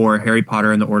script for Harry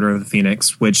Potter and the Order of the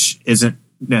Phoenix, which isn't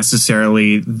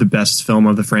necessarily the best film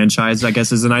of the franchise, I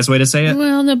guess is a nice way to say it.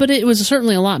 Well, no, but it was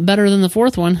certainly a lot better than the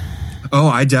 4th one. Oh,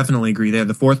 I definitely agree there.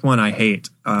 The 4th one I hate.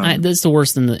 That's the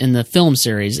worst in the film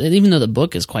series, even though the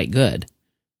book is quite good.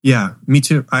 Yeah, me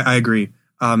too. I agree.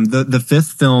 The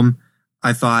 5th film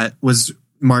I thought was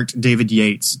marked David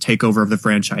Yates' takeover of the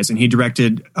franchise, and he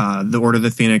directed The Order of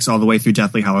the Phoenix all the way through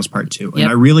Deathly Hallows Part 2. And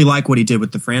I really like what he did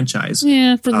with the franchise.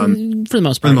 Yeah, for the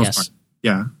most part, yes.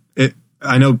 Yeah.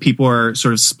 I know people are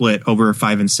sort of split over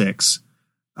 5 and 6.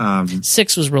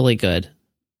 6 was really good.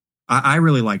 I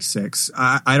really liked 6.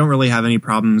 I don't really have any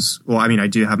problems. Well, I mean, I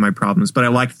do have my problems, but I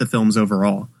liked the films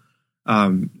overall.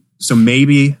 So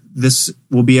maybe this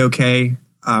will be okay.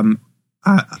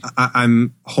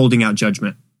 I'm holding out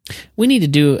judgment. We need to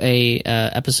do a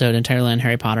episode entirely on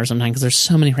Harry Potter sometime because there's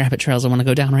so many rabbit trails I want to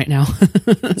go down right now.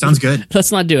 Sounds good.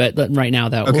 Let's not do it right now,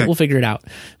 though. Okay. We'll figure it out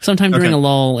sometime during a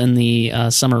lull in the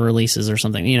summer releases or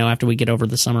something. After we get over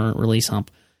the summer release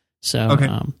hump.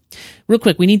 So, real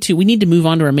quick, we need to move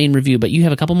on to our main review, but you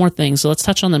have a couple more things, so let's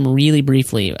touch on them really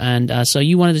briefly. And so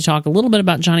you wanted to talk a little bit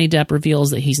about Johnny Depp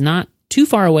reveals that he's not too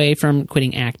far away from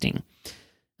quitting acting.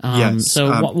 Yes.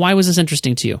 So why was this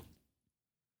interesting to you?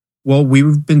 Well,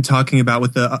 we've been talking about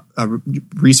with the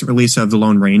recent release of The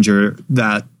Lone Ranger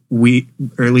that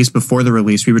or at least before the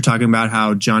release, we were talking about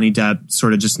how Johnny Depp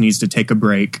sort of just needs to take a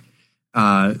break,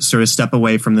 sort of step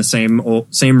away from the same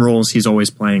roles he's always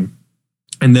playing.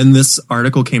 And then this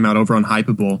article came out over on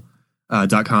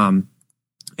Hypeable.com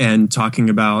and talking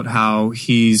about how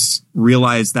he's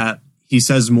realized that he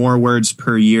says more words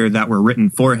per year that were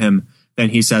written for him than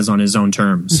he says on his own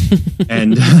terms.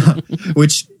 And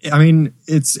which, I mean,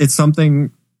 it's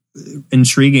something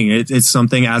intriguing. It's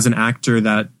something as an actor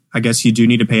that I guess you do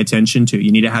need to pay attention to.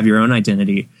 You need to have your own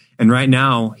identity. And right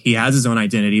now he has his own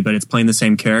identity, but it's playing the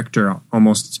same character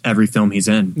almost every film he's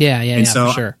in. Yeah, so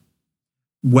for sure.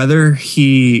 Whether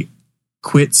he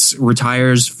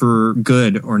retires for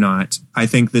good or not, I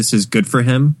think this is good for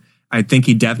him. I think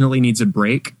he definitely needs a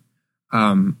break.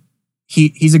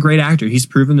 He's a great actor. He's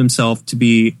proven himself to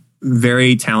be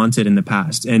very talented in the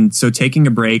past. And so taking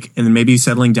a break and then maybe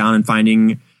settling down and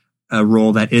finding a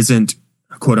role that isn't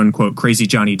quote unquote crazy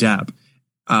Johnny Depp.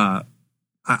 I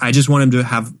just want him to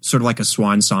have sort of like a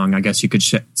swan song, I guess you could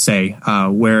say,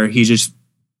 where he just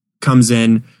comes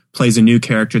in, plays a new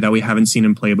character that we haven't seen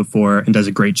him play before and does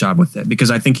a great job with it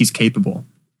because I think he's capable.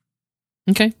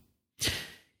 Okay.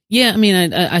 Yeah, I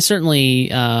mean, I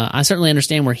certainly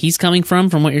understand where he's coming from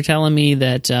what you're telling me,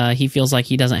 that he feels like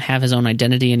he doesn't have his own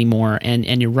identity anymore.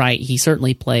 And you're right, he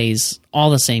certainly plays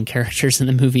all the same characters in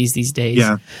the movies these days.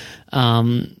 Yeah.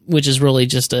 Which is really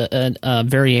just a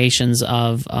variations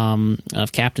of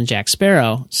Captain Jack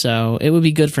Sparrow. So it would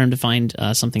be good for him to find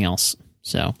something else.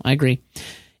 So I agree.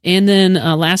 And then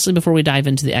lastly, before we dive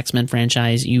into the X-Men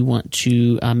franchise, you want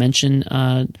to mention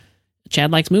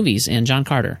Chad Likes Movies and John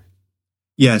Carter.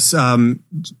 Yes.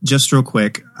 Just real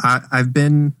quick. I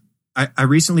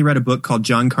recently read a book called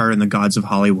John Carter and the Gods of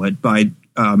Hollywood by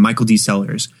Michael D.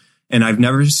 Sellers. And I've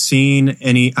never seen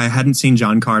I hadn't seen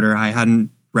John Carter. I hadn't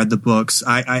read the books.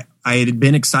 I had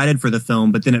been excited for the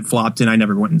film, but then it flopped and I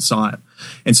never went and saw it.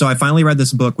 And so I finally read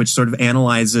this book, which sort of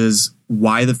analyzes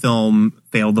why the film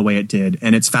failed the way it did.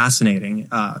 And it's fascinating.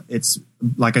 It's,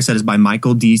 like I said, it's by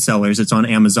Michael D. Sellers. It's on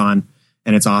Amazon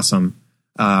and it's awesome.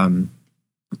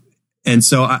 And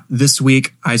so this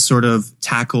week I sort of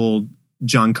tackled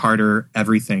John Carter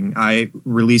everything. I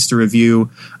released a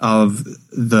review of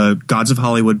the Gods of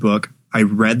Hollywood book. I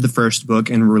read the first book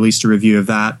and released a review of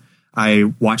that.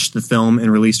 I watched the film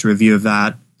and released a review of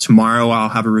that. Tomorrow I'll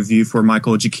have a review for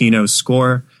Michael Giacchino's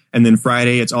score. And then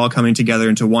Friday it's all coming together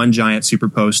into one giant super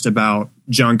post about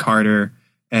John Carter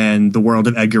and the world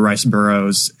of Edgar Rice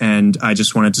Burroughs. And I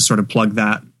just wanted to sort of plug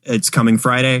that. It's coming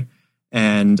Friday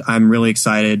and I'm really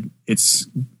excited.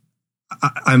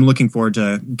 I'm looking forward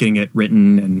to getting it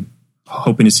written and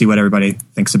hoping to see what everybody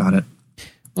thinks about it.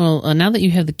 Well, now that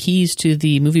you have the keys to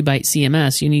the MovieByte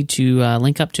CMS, you need to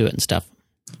link up to it and stuff.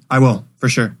 I will, for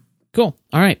sure. Cool.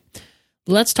 All right.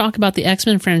 Let's talk about the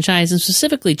X-Men franchise, and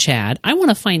specifically, Chad, I want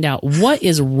to find out what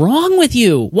is wrong with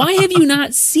you. Why have you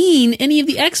not seen any of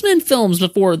the X-Men films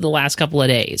before the last couple of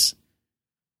days?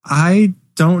 I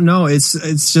don't know. It's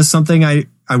just something I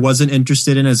wasn't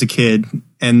interested in as a kid,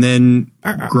 and then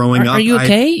growing up. Are you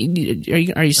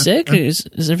okay? Are you sick?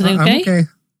 Is everything okay? I'm okay.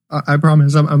 I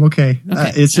promise. I'm okay.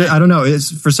 It's just, I don't know.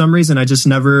 It's for some reason I just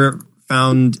never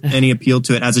found any appeal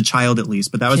to it as a child, at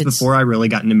least. But that was before I really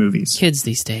got into movies. Kids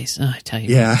these days, I tell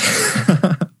you. Yeah.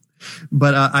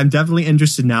 But I'm definitely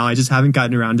interested now. I just haven't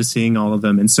gotten around to seeing all of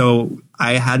them, and so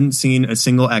I hadn't seen a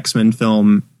single X-Men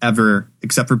film ever,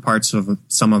 except for parts of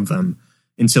some of them,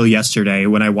 until yesterday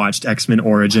when I watched X-Men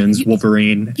Origins,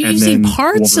 Wolverine. You've seen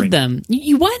parts of them.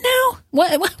 You what now?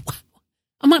 What?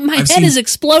 My head is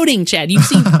exploding, Chad. You've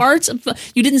seen parts of.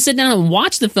 You didn't sit down and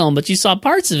watch the film, but you saw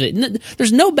parts of it.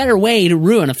 There's no better way to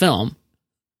ruin a film.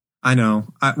 I know.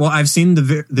 I've seen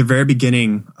the very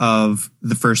beginning of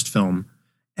the first film,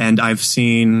 and I've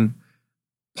seen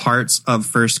parts of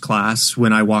First Class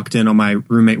when I walked in on my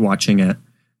roommate watching it,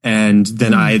 and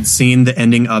then I had seen the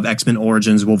ending of X-Men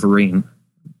Origins Wolverine,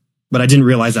 but I didn't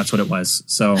realize that's what it was.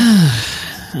 So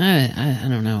I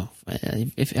don't know.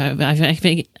 If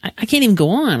I can't even go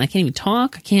on. I can't even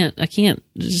talk. I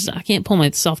can't pull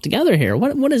myself together here.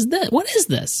 What is this? What is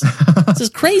this? This is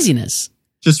craziness.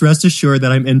 Just rest assured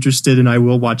that I'm interested and I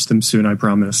will watch them soon. I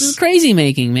promise. This is crazy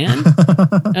making, man.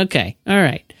 Okay. All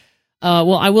right.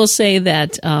 Well, I will say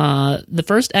that the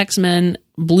first X-Men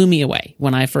blew me away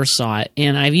when I first saw it,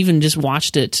 and I've even just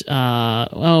watched it. It's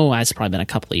probably been a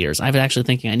couple of years. I was actually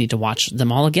thinking I need to watch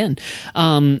them all again.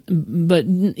 But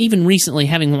even recently,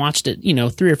 having watched it,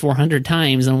 300 or 400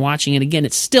 times and watching it again,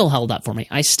 it's still held up for me.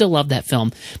 I still love that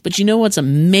film. But you know what's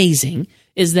amazing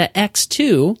is that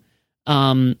X2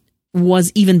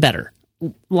 was even better.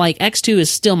 Like, X2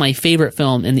 is still my favorite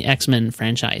film in the X-Men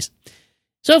franchise.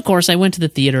 So, of course, I went to the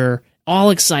theater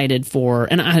all excited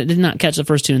and I did not catch the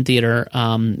first two in theater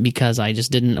because I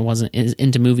wasn't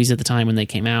into movies at the time when they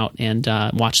came out, and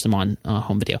watched them on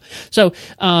home video. So,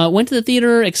 went to the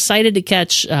theater excited to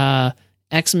catch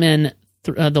X-Men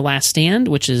The Last Stand,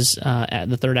 which is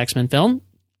the third X-Men film.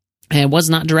 And it was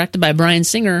not directed by Bryan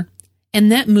Singer.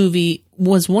 And that movie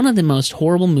was one of the most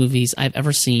horrible movies I've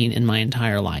ever seen in my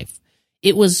entire life.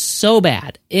 It was so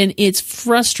bad, and it's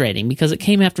frustrating because it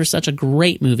came after such a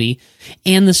great movie,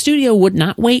 and the studio would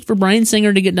not wait for Bryan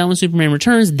Singer to get done with Superman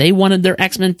Returns. They wanted their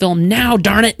X-Men film now,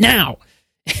 darn it, now!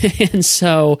 And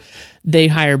so they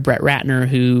hired Brett Ratner,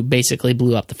 who basically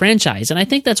blew up the franchise. And I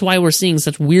think that's why we're seeing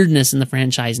such weirdness in the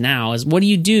franchise now, is what do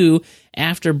you do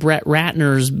after Brett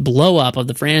Ratner's blow up of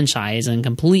the franchise and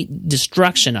complete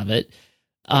destruction of it?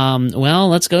 Well,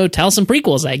 let's go tell some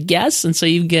prequels, I guess. And so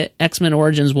you get X-Men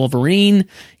Origins Wolverine,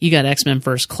 you got X-Men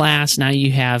First Class. Now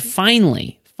you have,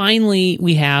 finally,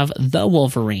 we have The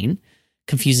Wolverine,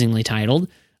 confusingly titled,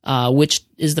 which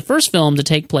is the first film to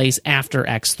take place after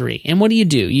X3. And what do?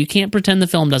 You can't pretend the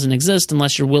film doesn't exist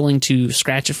unless you're willing to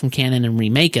scratch it from canon and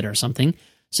remake it or something.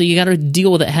 So you got to deal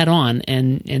with it head on,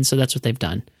 and so that's what they've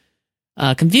done.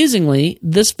 Confusingly,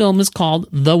 this film is called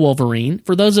The Wolverine.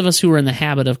 For those of us who are in the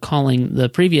habit of calling the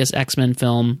previous X-Men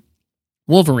film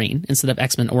Wolverine instead of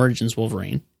X-Men Origins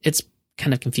Wolverine, it's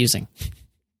kind of confusing.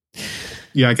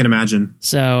 Yeah, I can imagine.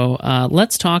 So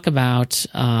let's talk about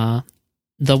The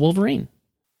Wolverine.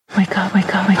 Wake up,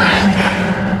 wake up, wake up, wake up.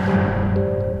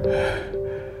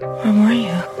 Where were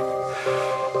you?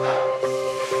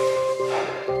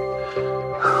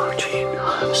 Oh, Gene,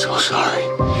 I'm so sorry.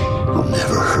 I'll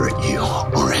never hurt you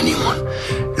or anyone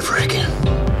ever again.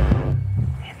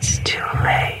 It's too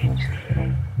late.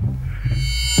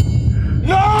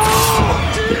 No!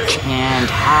 You can't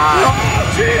hide.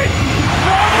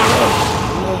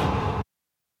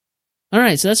 All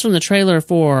right, so that's from the trailer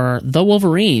for The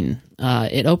Wolverine.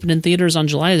 It opened in theaters on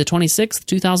July the 26th,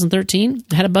 2013.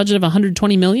 It had a budget of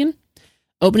 $120 million.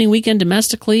 Opening weekend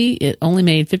domestically, it only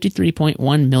made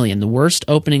 $53.1 million, the worst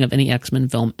opening of any X-Men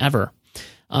film ever.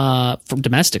 from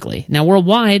domestically. Now,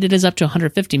 worldwide, it is up to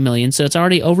 $150 million, so it's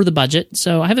already over the budget.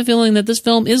 So I have a feeling that this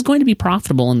film is going to be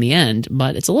profitable in the end,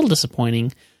 but it's a little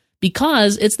disappointing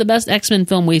because it's the best X-Men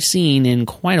film we've seen in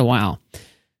quite a while.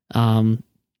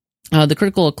 The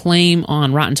critical acclaim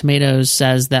on Rotten Tomatoes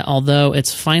says that although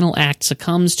its final act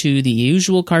succumbs to the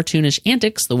usual cartoonish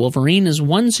antics, The Wolverine is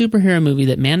one superhero movie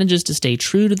that manages to stay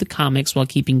true to the comics while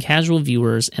keeping casual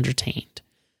viewers entertained.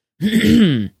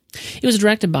 It was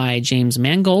directed by James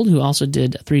Mangold, who also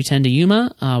did 3:10 to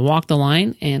Yuma, Walk the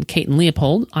Line, and Kate and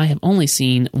Leopold. I have only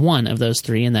seen one of those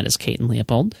three, and that is Kate and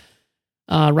Leopold.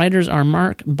 Writers are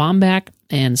Mark Baumbach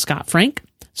and Scott Frank,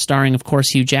 starring, of course,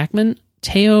 Hugh Jackman,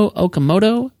 Teo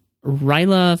Okamoto,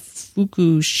 Ryla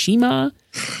Fukushima.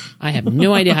 I have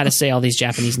no idea how to say all these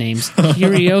Japanese names.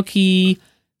 Hiroki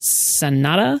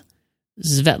Sanada,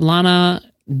 Svetlana,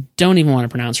 don't even want to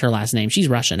pronounce her last name. She's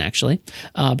Russian, actually.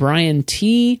 Brian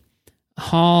T.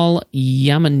 Hall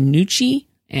Yamanouchi,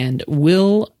 and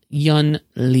Will Yun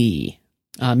Lee.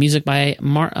 Music by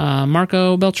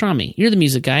Marco Beltrami. You're the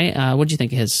music guy. What did you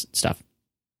think of his stuff?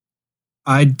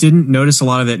 I didn't notice a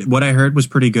lot of it. What I heard was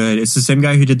pretty good. It's the same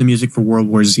guy who did the music for World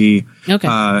War Z. Okay.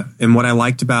 And what I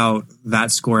liked about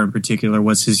that score in particular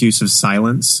was his use of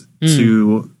silence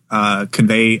to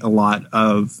convey a lot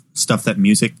of stuff that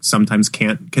music sometimes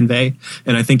can't convey.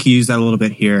 And I think he used that a little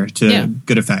bit here to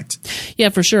good effect. Yeah,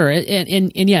 for sure.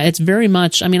 And yeah, it's very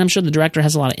much, I mean, I'm sure the director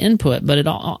has a lot of input, but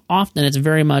often it's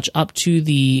very much up to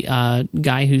the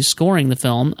guy who's scoring the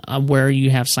film where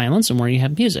you have silence and where you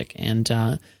have music.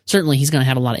 And certainly he's going to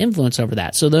have a lot of influence over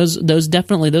that. So those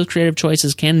creative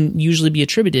choices can usually be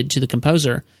attributed to the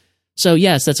composer. So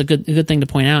yes, that's a good thing to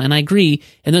point out, and I agree.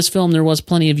 In this film, there was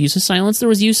plenty of use of silence. There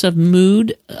was use of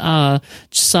mood,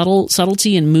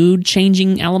 subtlety, and mood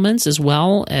changing elements, as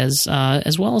well as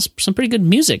some pretty good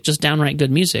music, just downright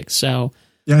good music. So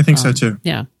yeah, I think so too.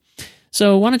 Yeah.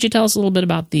 So why don't you tell us a little bit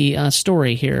about the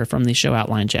story here from the show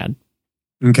outline, Chad?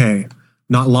 Okay.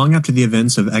 Not long after the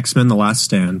events of X-Men: The Last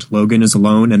Stand, Logan is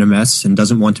alone and a mess and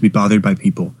doesn't want to be bothered by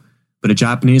people. But a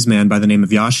Japanese man by the name of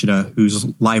Yashida, whose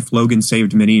life Logan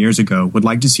saved many years ago, would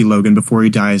like to see Logan before he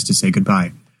dies to say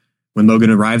goodbye. When Logan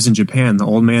arrives in Japan, the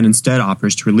old man instead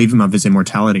offers to relieve him of his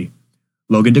immortality.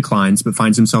 Logan declines, but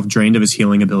finds himself drained of his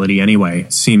healing ability anyway.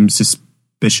 Seems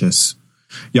suspicious.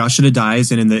 Yashida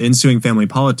dies, and in the ensuing family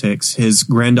politics, his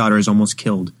granddaughter is almost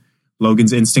killed.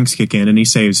 Logan's instincts kick in, and he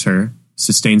saves her,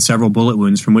 sustains several bullet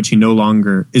wounds from which he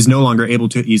is no longer able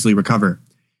to easily recover.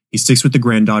 He sticks with the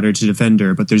granddaughter to defend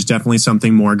her, but there's definitely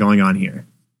something more going on here.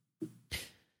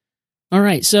 All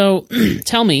right, so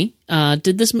tell me,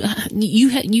 did this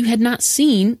you had not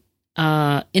seen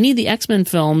any of the X-Men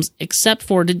films except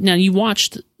for now you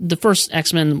watched the first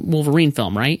X-Men Wolverine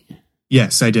film, right?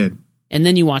 Yes, I did. And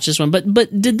then you watched this one, but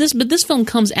this film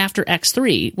comes after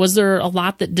X3. Was there a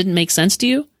lot that didn't make sense to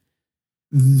you?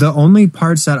 The only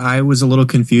parts that I was a little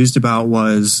confused about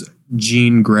was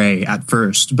Jean Grey at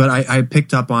first, but I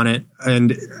picked up on it,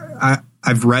 and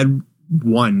I've read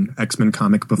one X-Men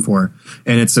comic before,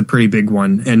 and it's a pretty big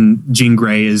one, and Jean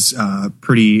Grey is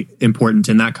pretty important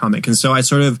in that comic. And so I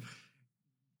sort of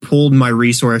pulled my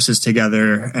resources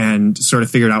together and sort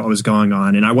of figured out what was going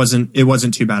on, and it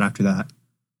wasn't too bad after that.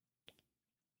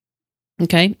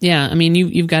 Okay, yeah. I mean,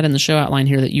 you've got in the show outline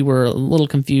here that you were a little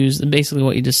confused, basically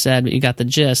what you just said, but you got the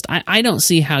gist. I don't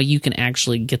see how you can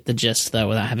actually get the gist, though,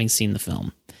 without having seen the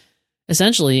film.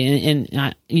 Essentially,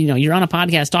 and you're on a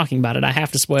podcast talking about it, I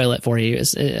have to spoil it for you.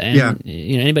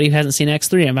 Anybody who hasn't seen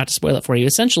X3, I'm about to spoil it for you.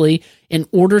 Essentially, in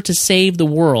order to save the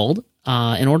world,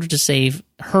 in order to save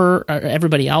her, or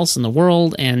everybody else in the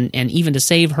world, and even to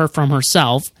save her from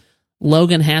herself,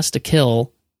 Logan has to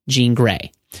kill Jean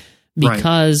Grey.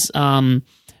 Because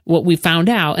what we found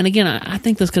out, and again, I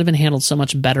think this could have been handled so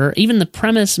much better. Even the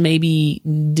premise maybe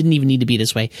didn't even need to be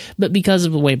this way, but because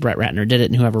of the way Brett Ratner did it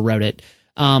and whoever wrote it,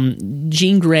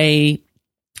 Jean Grey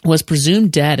was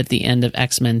presumed dead at the end of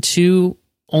X-Men 2,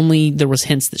 only there was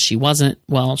hints that she wasn't.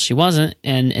 Well, she wasn't,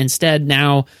 and instead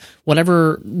now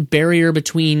whatever barrier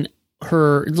between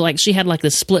her, like she had like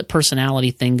this split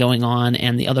personality thing going on,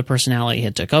 and the other personality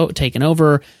had taken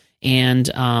over,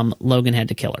 and Logan had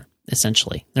to kill her.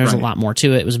 Essentially, there's a lot more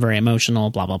to it. It was very emotional,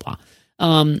 blah blah blah,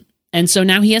 and so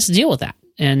now he has to deal with that,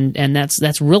 and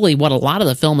that's really what a lot of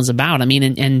the film is about. I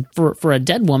mean, and for a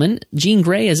dead woman, Jean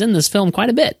Grey is in this film quite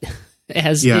a bit,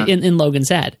 in Logan's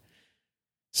head.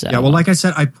 So yeah, well, like I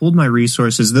said, I pulled my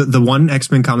resources. The one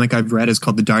X-Men comic I've read is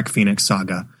called the Dark Phoenix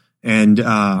Saga, and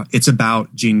it's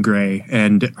about Jean Grey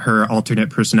and her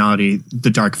alternate personality, the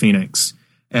Dark Phoenix.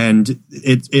 And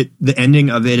the ending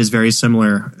of it is very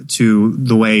similar to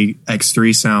the way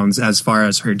X3 sounds as far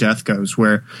as her death goes,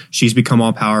 where she's become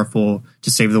all powerful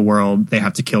to save the world. They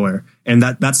have to kill her. And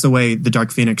that's the way the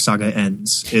Dark Phoenix saga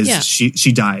ends, is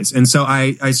she dies. And so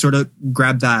I sort of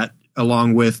grabbed that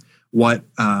along with what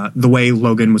the way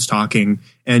Logan was talking.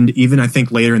 And even I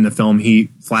think later in the film, he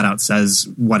flat out says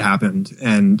what happened.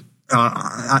 And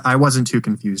I wasn't too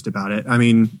confused about it. I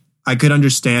mean, I could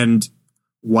understand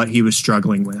what he was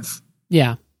struggling with.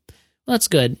 Yeah. Well, that's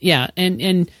good. Yeah.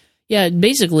 And yeah,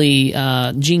 basically,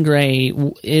 Jean Grey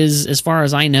is, as far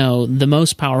as I know, the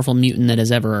most powerful mutant that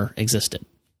has ever existed.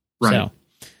 Right. So,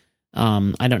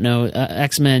 I don't know.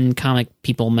 X-Men comic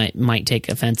people might take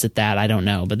offense at that. I don't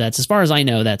know, but that's, as far as I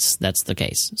know, that's the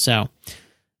case. So,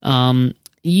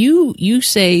 you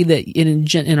say that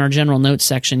in our general notes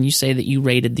section, you say that you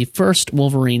rated the first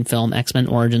Wolverine film, X-Men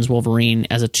Origins Wolverine,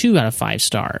 as a 2 out of 5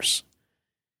 stars.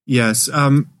 Yes.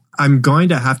 I'm going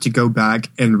to have to go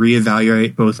back and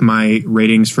reevaluate both my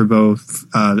ratings for both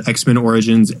X-Men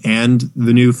Origins and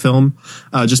the new film,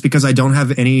 just because I don't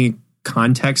have any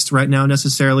context right now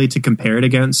necessarily to compare it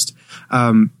against.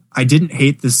 I didn't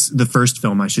hate the first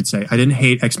film, I should say. I didn't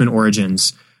hate X-Men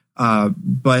Origins,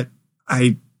 but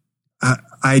I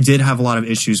did have a lot of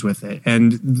issues with it.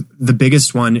 And the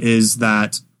biggest one is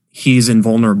that he's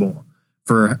invulnerable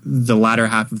for the latter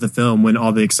half of the film when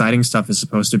all the exciting stuff is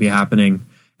supposed to be happening.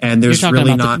 And there's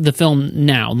really not the film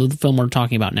now, the film we're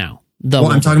talking about now.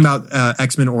 I'm talking about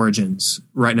X-Men Origins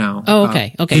right now. Oh,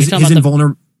 okay. Okay. He's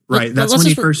invulnerable. Right. That's when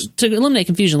he first, to eliminate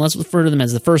confusion, let's refer to them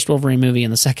as the first Wolverine movie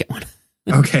and the second one.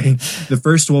 Okay. The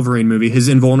first Wolverine movie, his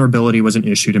invulnerability was an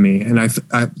issue to me. And I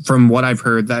from what I've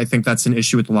heard, I think that's an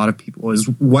issue with a lot of people, is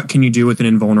what can you do with an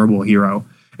invulnerable hero?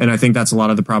 And I think that's a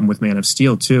lot of the problem with Man of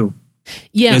Steel too.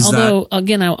 Yeah, although,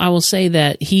 again, I will say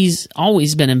that he's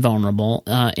always been invulnerable,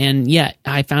 and yet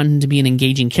I found him to be an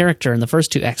engaging character in the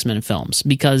first 2 X-Men films,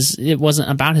 because it wasn't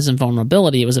about his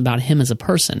invulnerability, it was about him as a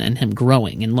person and him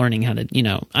growing and learning how to,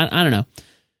 I don't know.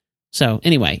 So,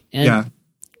 anyway. Yeah.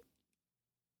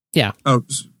 Oh,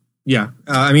 yeah.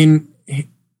 I mean,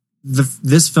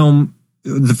 this film,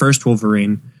 the first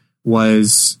Wolverine,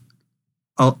 was,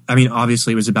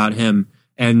 obviously it was about him.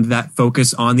 And that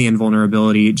focus on the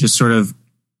invulnerability just sort of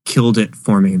killed it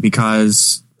for me,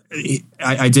 because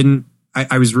I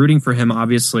was rooting for him,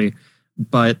 obviously,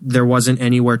 but there wasn't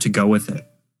anywhere to go with it.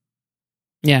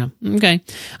 Yeah, okay.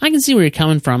 I can see where you're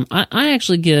coming from. I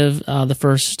actually give the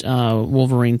first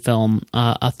Wolverine film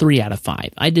a 3 out of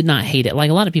 5. I did not hate it.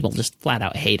 Like, a lot of people just flat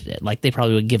out hated it. Like, they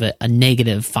probably would give it a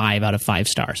negative 5 out of 5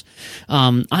 stars.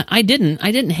 I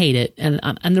didn't hate it,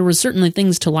 and there were certainly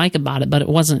things to like about it, but it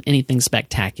wasn't anything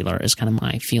spectacular, is kind of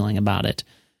my feeling about it.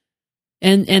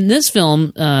 And this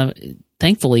film,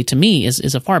 thankfully to me,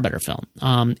 is a far better film.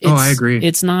 I agree.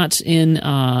 It's not in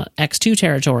X2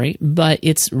 territory, but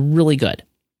it's really good.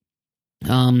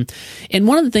 And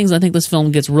one of the things I think this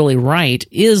film gets really right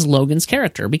is Logan's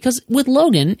character, because with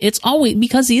Logan, it's always,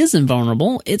 because he is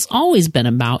invulnerable, it's always been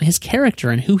about his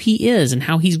character and who he is and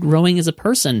how he's growing as a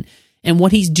person and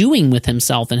what he's doing with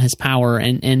himself and his power.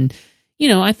 And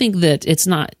I think that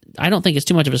I don't think it's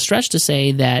too much of a stretch to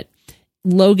say that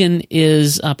Logan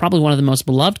is probably one of the most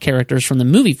beloved characters from the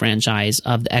movie franchise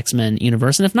of the X-Men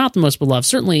universe, and if not the most beloved,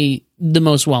 certainly the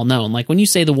most well-known. Like, when you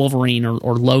say the Wolverine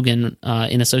or Logan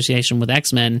in association with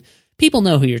X-Men, people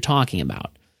know who you're talking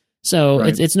about. So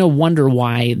right. It's no wonder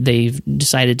why they've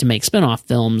decided to make spin-off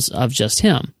films of just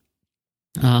him.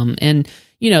 And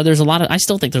there's I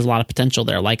still think there's a lot of potential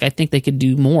there. Like, I think they could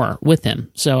do more with him.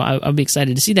 So I'll be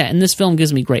excited to see that. And this film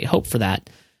gives me great hope for that.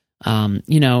 And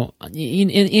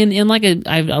like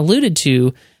I've alluded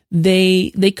to,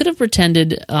 they could have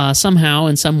pretended somehow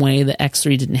in some way that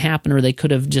X3 didn't happen, or they could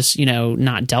have just,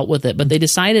 not dealt with it, but they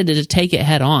decided to take it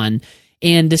head on.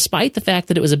 And despite the fact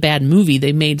that it was a bad movie,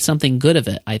 they made something good of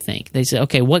it, I think. They said,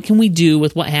 okay, what can we do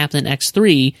with what happened in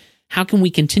X3? How can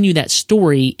we continue that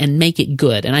story and make it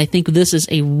good? And I think this is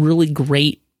a really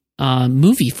great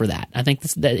movie for that. I think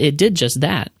that it did just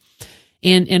that.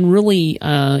 And really,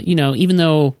 even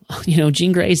though,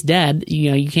 Jean Grey's dead,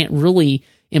 you can't really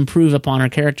improve upon her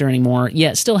character anymore,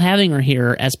 yet still having her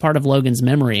here as part of Logan's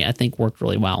memory, I think worked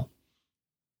really well.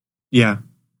 Yeah.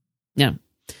 Yeah.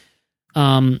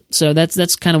 So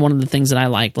that's kind of one of the things that I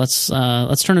liked. Let's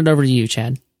turn it over to you,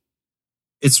 Chad.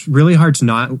 It's really hard to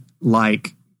not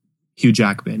like Hugh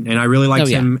Jackman. And I really liked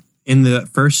him in the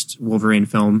first Wolverine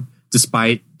film,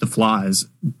 despite the flaws.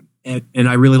 And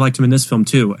I really liked him in this film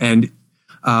too. And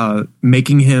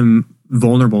making him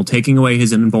vulnerable, taking away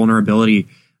his invulnerability,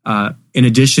 in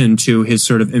addition to his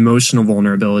sort of emotional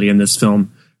vulnerability in this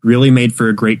film, really made for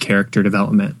a great character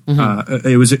development.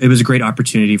 It was a great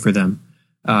opportunity for them.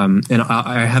 And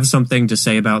I have something to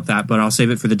say about that, but I'll save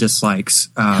it for the dislikes.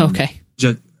 Okay.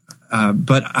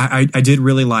 But I did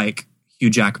really like Hugh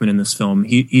Jackman in this film.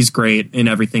 He's great in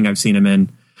everything I've seen him in.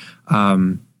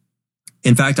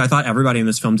 In fact, I thought everybody in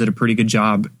this film did a pretty good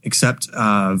job, except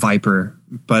Viper.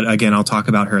 But again, I'll talk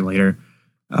about her later.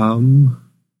 And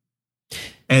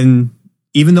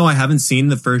even though I haven't seen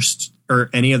the first or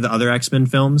any of the other X-Men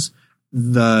films,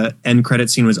 the end credit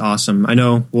scene was awesome. I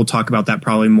know we'll talk about that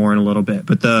probably more in a little bit,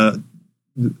 but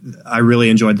I really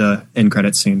enjoyed the end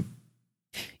credit scene.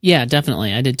 Yeah,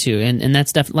 definitely. I did too. And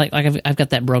that's definitely like I've got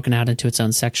that broken out into its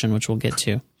own section, which we'll get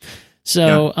to.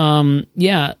 So,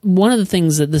 one of the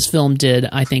things that this film did,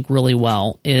 I think, really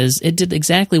well is it did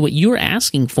exactly what you were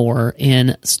asking for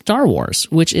in Star Wars,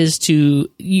 which is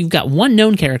you've got one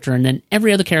known character and then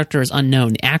every other character is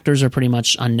unknown. The actors are pretty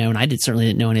much unknown. I certainly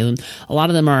didn't know any of them. A lot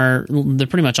of them they're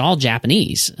pretty much all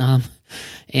Japanese.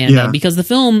 Because the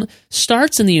film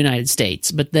starts in the United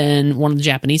States, but then one of the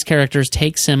Japanese characters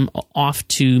takes him off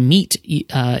to meet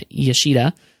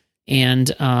Yoshida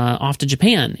and off to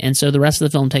Japan. And so the rest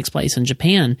of the film takes place in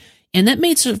Japan. And that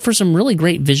made for some really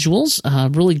great visuals,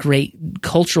 really great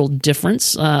cultural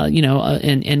difference,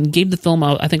 and gave the film,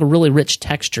 I think, a really rich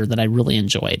texture that I really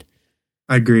enjoyed.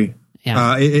 I agree.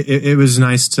 Yeah. It was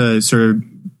nice to sort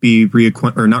of be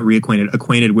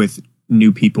acquainted with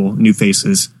new people, new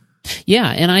faces. Yeah,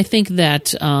 and I think that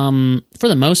for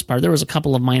the most part, there was a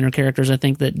couple of minor characters I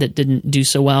think that didn't do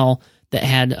so well, that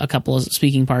had a couple of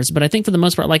speaking parts. But I think for the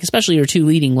most part, like especially your two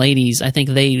leading ladies, I think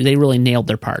they really nailed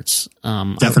their parts.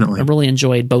 Definitely. I really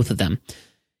enjoyed both of them.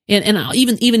 And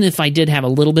even if I did have a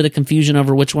little bit of confusion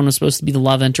over which one was supposed to be the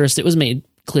love interest, it was made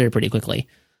clear pretty quickly.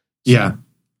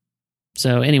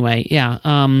 So anyway, yeah.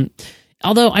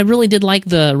 Although I really did like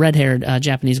the red-haired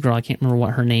Japanese girl. I can't remember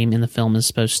what her name in the film is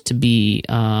supposed to be.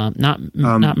 Not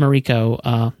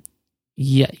Mariko.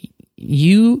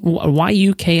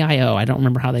 Yukio. I don't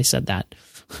remember how they said that.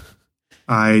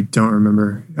 I don't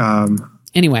remember.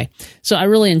 Anyway, so I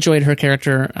really enjoyed her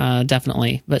character,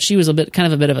 definitely. But she was kind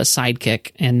of a bit of a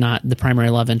sidekick and not the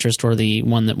primary love interest or the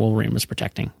one that Wolverine was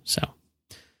protecting. So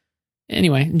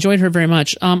anyway, enjoyed her very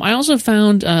much. I also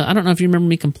found, I don't know if you remember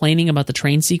me complaining about the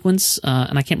train sequence,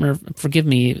 and I can't remember, forgive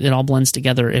me, it all blends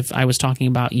together if I was talking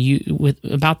about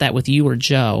that with you or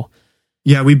Joe.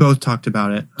 Yeah, we both talked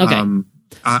about it. Okay.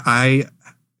 I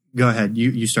go ahead.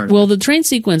 You started. Well, the train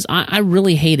sequence, I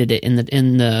really hated it in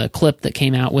the clip that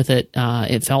came out with it.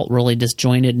 It felt really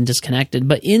disjointed and disconnected.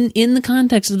 But in the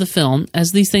context of the film,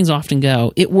 as these things often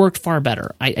go, it worked far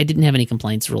better. I didn't have any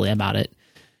complaints really about it.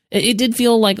 It did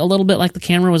feel like a little bit like the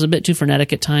camera was a bit too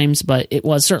frenetic at times, but it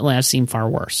was certainly, I've seen far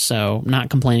worse. So not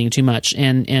complaining too much.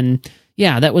 And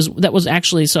yeah, that was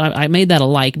actually, so I made that a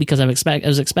like because I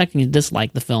was expecting to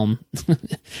dislike the film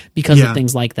because of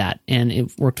things like that, and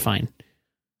it worked fine.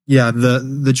 Yeah,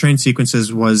 the train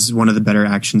sequences was one of the better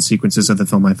action sequences of the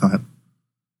film, I thought.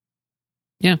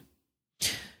 Yeah.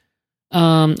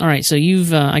 All right, so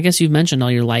I guess you've mentioned all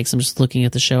your likes. I'm just looking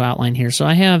at the show outline here. So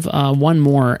I have one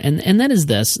more, and that is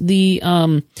this.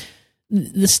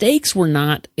 The stakes were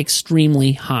not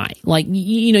extremely high. Like,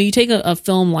 you take a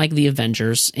film like The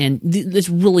Avengers, and it's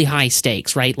really high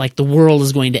stakes, right? Like, the world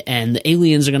is going to end. The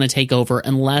aliens are going to take over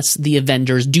unless the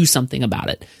Avengers do something about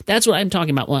it. That's what I'm talking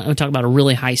about when I'm talking about a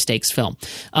really high stakes film.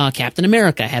 Captain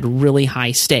America had really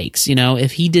high stakes.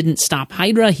 If he didn't stop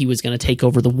Hydra, he was going to take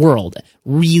over the world.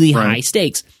 Really high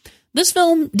stakes. This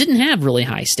film didn't have really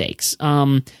high stakes.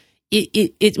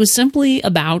 It was simply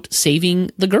about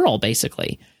saving the girl,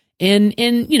 basically. And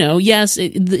yes,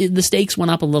 the stakes went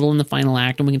up a little in the final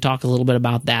act, and we can talk a little bit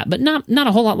about that, but not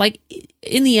a whole lot. Like,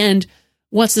 in the end,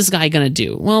 what's this guy going to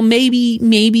do? Well, maybe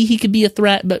he could be a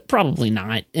threat, but probably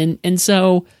not. And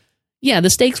so, yeah,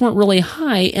 the stakes weren't really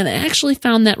high, and I actually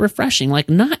found that refreshing. Like,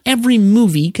 not every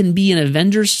movie can be an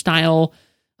Avengers-style,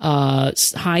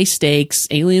 high stakes,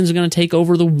 aliens are going to take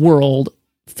over the world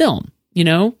film,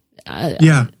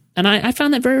 Yeah. And I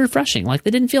found that very refreshing. Like,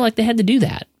 they didn't feel like they had to do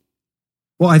that.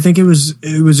 Well, I think it was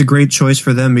a great choice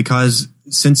for them because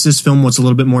since this film was a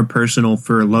little bit more personal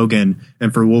for Logan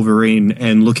and for Wolverine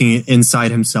and looking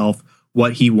inside himself,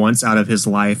 what he wants out of his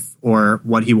life or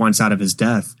what he wants out of his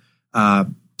death,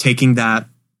 taking that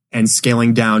and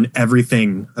scaling down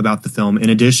everything about the film in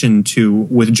addition to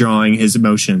withdrawing his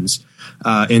emotions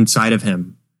inside of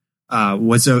him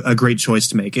was a great choice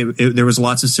to make. There was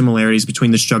lots of similarities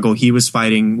between the struggle he was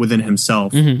fighting within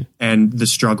himself and the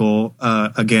struggle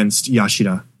against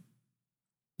Yoshida.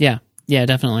 Yeah,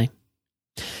 definitely.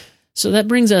 So that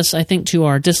brings us, I think, to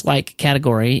our dislike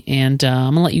category, and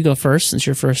I'm gonna let you go first since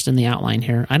you're first in the outline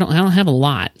here. I don't have a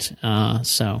lot,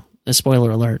 so a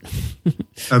spoiler alert.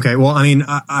 Okay, well, I mean,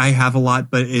 I have a lot,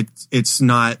 but it's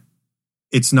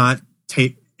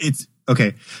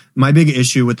okay. My big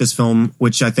issue with this film,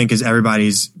 which I think is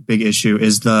everybody's big issue,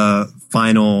 is the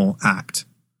final act.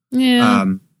 Yeah.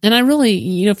 And I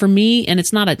really, for me, and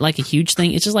it's not a huge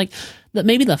thing. It's just like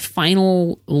maybe the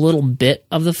final little bit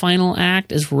of the final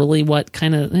act is really what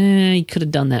kind of, you could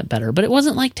have done that better. But it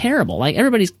wasn't like terrible. Like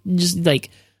everybody's just like,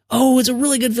 oh, it's a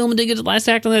really good film and didn't get to the last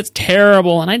act and that's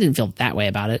terrible. And I didn't feel that way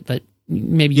about it, but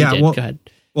maybe you did. Well, go ahead.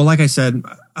 Well, like I said,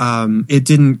 it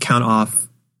didn't count off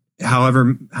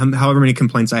however many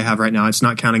complaints I have right now. It's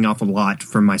not counting off a lot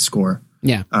from my score.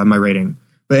 Yeah. My rating.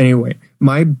 But anyway,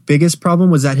 my biggest problem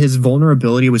was that his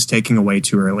vulnerability was taken away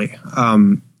too early.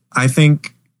 I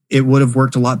think it would have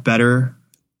worked a lot better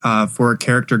for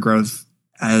character growth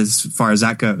as far as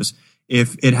that goes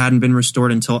if it hadn't been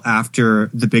restored until after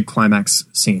the big climax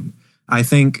scene. I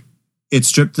think it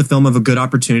stripped the film of a good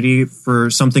opportunity for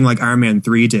something like Iron Man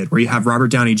 3 did, where you have Robert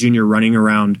Downey Jr. running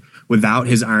around without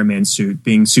his Iron Man suit,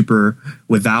 being super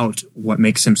without what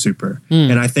makes him super.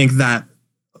 And I think that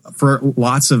for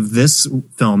lots of this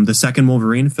film, the second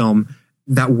Wolverine film,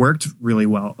 that worked really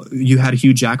well. You had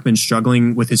Hugh Jackman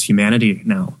struggling with his humanity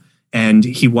now, and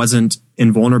he wasn't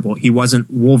invulnerable. He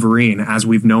wasn't Wolverine as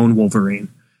we've known Wolverine.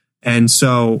 And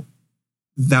so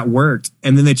that worked.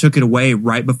 And then they took it away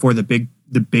right before the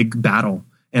big battle.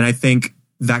 And I think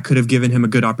that could have given him a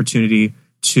good opportunity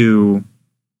to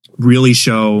really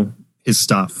show his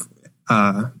stuff,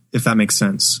 if that makes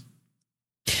sense.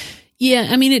 Yeah,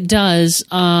 I mean, it does.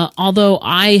 Although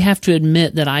I have to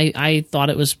admit that I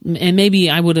thought it was, and maybe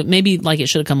it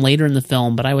should have come later in the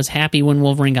film, but I was happy when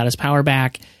Wolverine got his power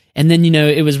back. And then,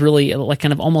 it was really like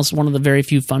kind of almost one of the very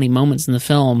few funny moments in the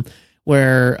film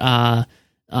where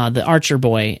the Archer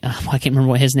boy, I can't remember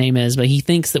what his name is, but he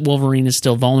thinks that Wolverine is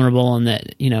still vulnerable and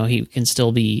that, he can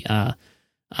still be,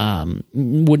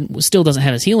 still doesn't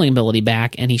have his healing ability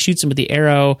back, and he shoots him with the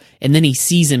arrow, and then he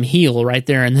sees him heal right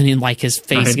there, and then his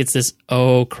face gets this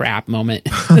oh crap moment.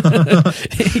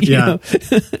 Yeah.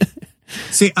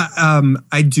 See,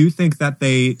 I do think that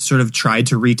they sort of tried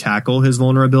to retackle his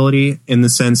vulnerability in the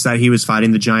sense that he was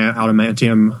fighting the giant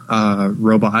adamantium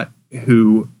robot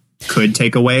who could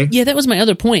take away. Yeah, that was my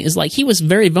other point, is like he was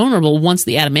very vulnerable once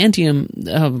the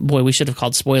adamantium, boy, we should have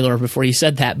called spoiler before you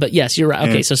said that, but yes, you're right.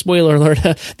 Okay, so spoiler alert,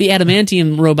 the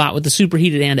adamantium robot with the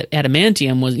superheated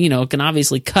adamantium was, can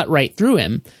obviously cut right through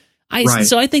him.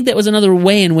 So I think that was another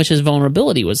way in which his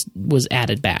vulnerability was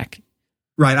added back.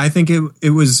 Right, I think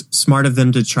it was smart of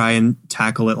them to try and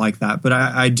tackle it like that, but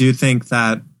I do think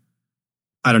that,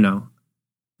 I don't know,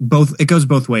 it goes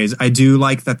both ways. I do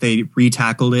like that they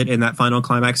retackled it in that final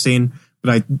climax scene,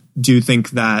 but I do think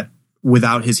that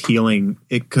without his healing,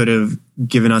 it could have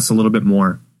given us a little bit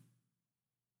more.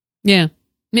 Yeah,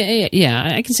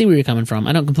 I can see where you're coming from.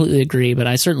 I don't completely agree, but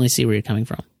I certainly see where you're coming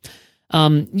from.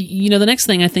 The next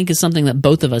thing I think is something that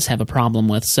both of us have a problem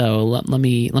with, so let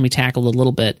me tackle it a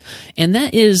little bit, and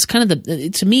that is kind of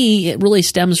to me, it really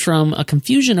stems from a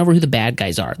confusion over who the bad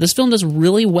guys are. This film does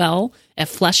really well at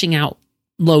fleshing out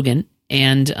Logan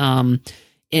and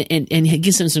it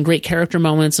gives him some great character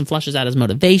moments and fleshes out his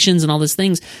motivations and all these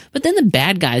things. But then the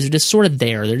bad guys are just sort of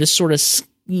there. They're just sort of,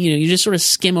 you just sort of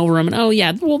skim over them and, oh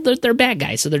yeah, well, they're bad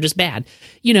guys, so they're just bad,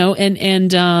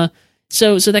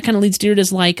 So that kind of leads to your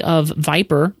dislike of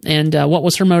Viper and what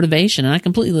was her motivation. And I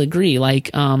completely agree. Like,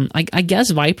 I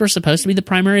guess Viper's supposed to be the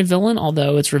primary villain,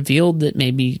 although it's revealed that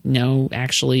maybe, no,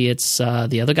 actually it's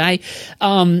the other guy.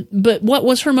 But what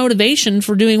was her motivation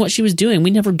for doing what she was doing?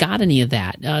 We never got any of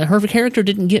that. Her character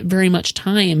didn't get very much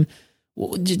time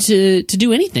to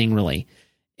do anything, really.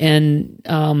 And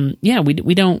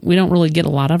we don't really get a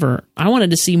lot of her. I wanted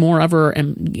to see more of her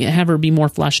and have her be more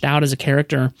fleshed out as a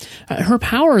character. Her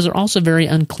powers are also very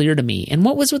unclear to me. And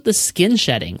what was with the skin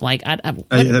shedding? Like,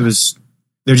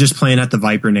 they're just playing at the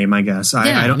Viper name, I guess.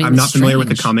 I'm not familiar with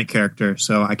the comic character,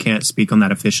 so I can't speak on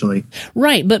that officially.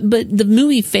 Right, but the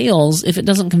movie fails if it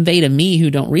doesn't convey to me, who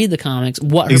don't read the comics,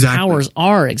 what her powers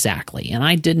are exactly. And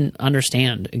I didn't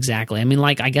understand exactly. I mean,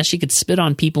 like, I guess she could spit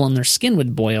on people and their skin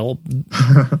would boil.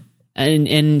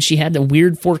 and she had the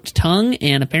weird forked tongue,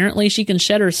 and apparently she can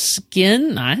shed her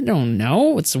skin. I don't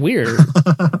know. It's weird.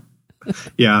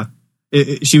 Yeah.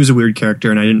 She was a weird character,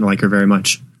 and I didn't like her very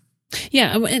much.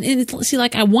 Yeah, and see,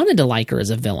 like, I wanted to like her as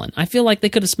a villain. I feel like they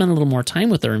could have spent a little more time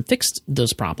with her and fixed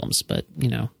those problems, but,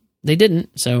 they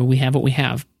didn't, so we have what we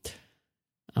have.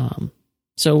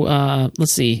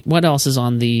 Let's see, what else is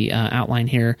on the outline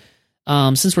here?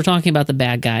 Since we're talking about the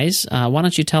bad guys, why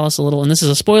don't you tell us a little, and this is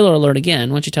a spoiler alert again,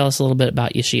 why don't you tell us a little bit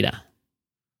about Yoshida?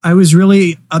 I was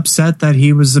really upset that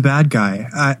he was the bad guy.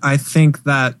 I think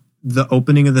that the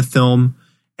opening of the film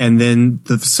and then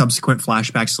the subsequent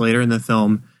flashbacks later in the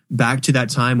film, back to that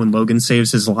time when Logan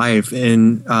saves his life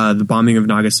in the bombing of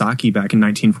Nagasaki back in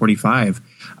 1945.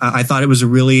 I thought it was a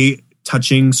really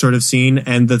touching sort of scene,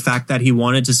 and the fact that he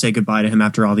wanted to say goodbye to him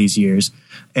after all these years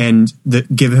and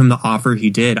give him the offer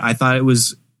he did. I thought it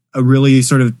was a really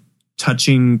sort of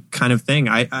touching kind of thing.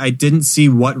 I didn't see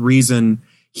what reason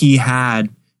he had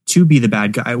to be the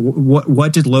bad guy.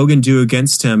 What did Logan do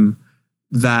against him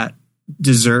that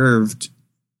deserved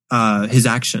his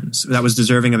actions, that was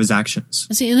deserving of his actions?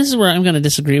 See, and this is where I'm going to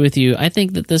disagree with you. I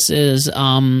think that this is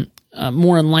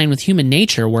more in line with human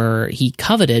nature, where he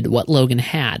coveted what Logan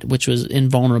had, which was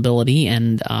invulnerability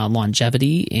and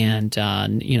longevity. And,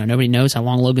 nobody knows how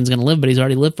long Logan's going to live, but he's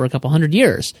already lived for a couple hundred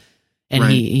years. And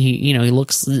right. he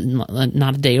looks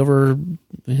not a day over,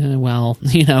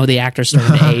 the actor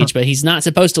started to age, but he's not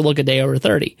supposed to look a day over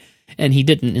 30. And he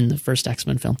didn't in the first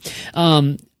X-Men film.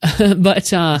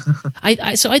 But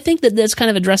I think that that's kind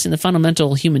of addressing the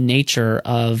fundamental human nature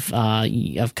of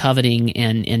coveting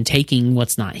and taking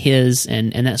what's not his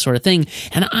and that sort of thing.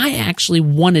 And I actually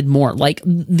wanted more. Like,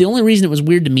 the only reason it was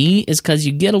weird to me is because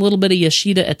you get a little bit of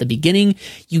Yoshida at the beginning.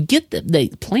 You get they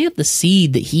plant the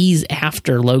seed that he's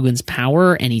after Logan's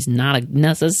power, and he's not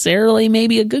necessarily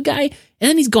maybe a good guy. And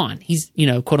then he's gone. He's,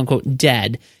 quote unquote,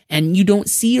 dead. And you don't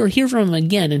see or hear from him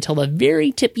again until the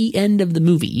very tippy end of the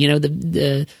movie.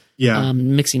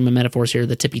 Mixing my metaphors here,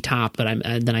 the tippy top, but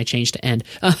then I changed to end.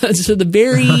 So the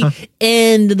very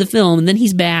end of the film, and then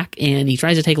he's back and he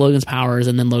tries to take Logan's powers,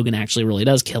 and then Logan actually really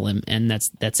does kill him, and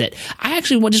that's it. I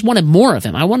actually just wanted more of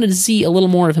him. I wanted to see a little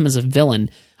more of him as a villain.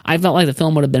 I felt like the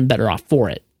film would have been better off for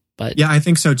it. But yeah, I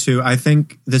think so too. I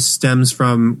think this stems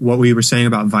from what we were saying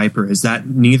about Viper, is that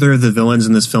neither of the villains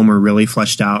in this film were really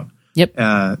fleshed out. Yep.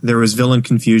 There was villain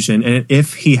confusion. And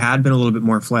if he had been a little bit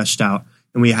more fleshed out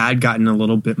and we had gotten a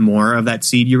little bit more of that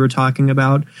seed you were talking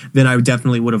about, then I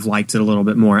definitely would have liked it a little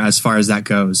bit more as far as that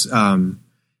goes.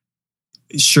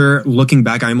 Sure, looking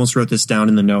back, I almost wrote this down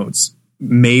in the notes.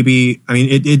 Maybe,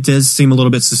 it does seem a little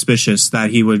bit suspicious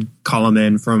that he would call him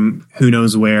in from who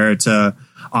knows where to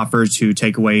offer to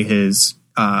take away his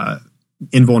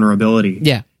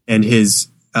invulnerability and his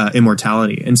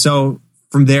immortality. And so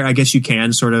from there, I guess you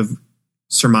can sort of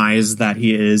surmise that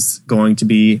he is going to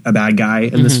be a bad guy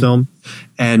in this film.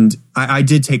 And I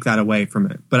did take that away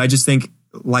from it. But I just think,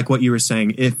 like what you were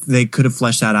saying, if they could have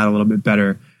fleshed that out a little bit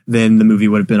better, then the movie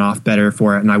would have been off better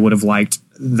for it. And I would have liked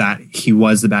that he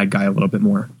was the bad guy a little bit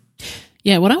more.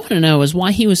 Yeah, what I want to know is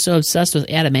why he was so obsessed with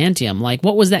adamantium. Like,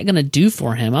 what was that going to do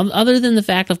for him? Other than the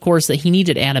fact, of course, that he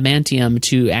needed adamantium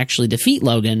to actually defeat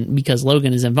Logan, because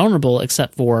Logan is invulnerable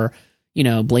except for,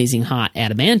 blazing hot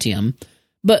adamantium.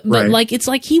 But right. Like, it's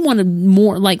like he wanted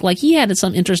more, like he had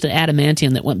some interest in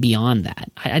adamantium that went beyond that.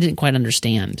 I didn't quite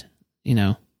understand,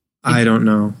 I don't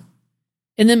know.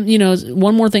 And then,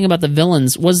 one more thing about the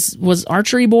villains. Was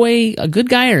Archery Boy a good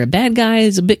guy or a bad guy?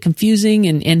 It's a bit confusing,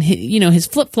 and his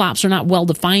flip-flops are not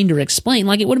well-defined or explained.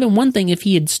 Like, it would have been one thing if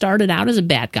he had started out as a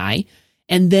bad guy,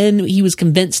 and then he was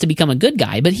convinced to become a good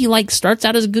guy. But he, starts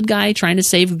out as a good guy trying to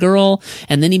save a girl,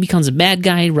 and then he becomes a bad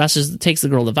guy, takes the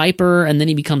girl to Viper, and then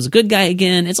he becomes a good guy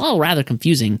again. It's all rather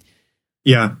confusing.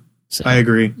 Yeah, so, I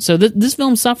agree. So this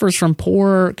film suffers from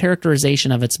poor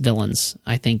characterization of its villains,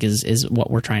 I think, is what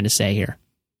we're trying to say here.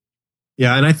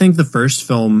 Yeah, and I think the first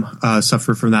film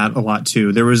suffered from that a lot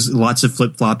too. There was lots of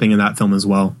flip-flopping in that film as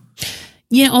well.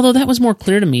 Yeah, although that was more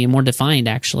clear to me and more defined,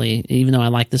 actually, even though I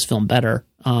like this film better.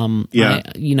 I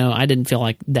didn't feel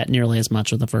like that nearly as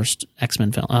much with the first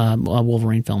X-Men film,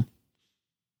 Wolverine film.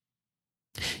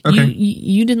 Okay.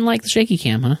 You didn't like the shaky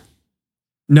cam, huh?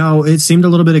 No, it seemed a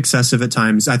little bit excessive at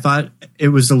times. I thought it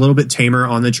was a little bit tamer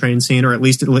on the train scene, or at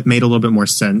least it made a little bit more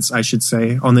sense, I should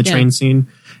say, on the train scene.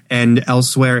 And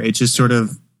elsewhere, it just sort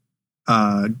of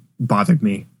bothered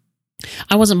me.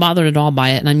 I wasn't bothered at all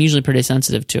by it, and I'm usually pretty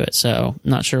sensitive to it, so I'm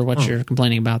not sure what you're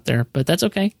complaining about there, but that's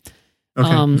okay.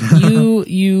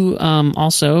 You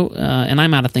also, and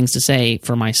I'm out of things to say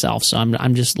for myself, so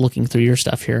I'm just looking through your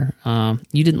stuff here.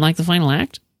 You didn't like the final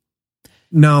act?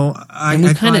 No,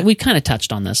 we kind of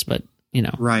touched on this, but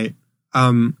right.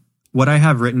 What I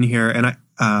have written here,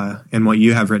 and what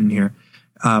you have written here,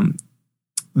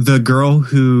 the girl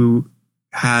who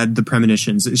had the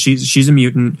premonitions, she's a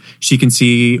mutant. She can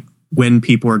see when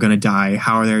people are going to die,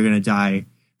 how they're going to die.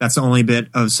 That's the only bit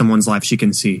of someone's life she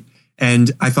can see.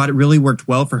 And I thought it really worked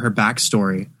well for her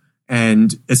backstory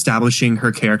and establishing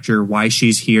her character, why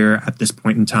she's here at this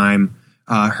point in time,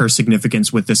 her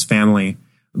significance with this family.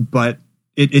 But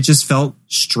it just felt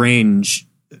strange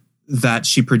that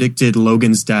she predicted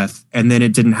Logan's death and then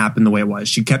it didn't happen the way it was.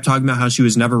 She kept talking about how she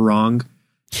was never wrong.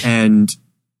 And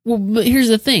well, but here's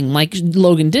the thing, like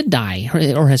Logan did die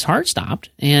or his heart stopped.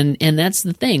 And that's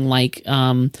the thing. Like,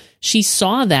 she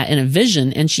saw that in a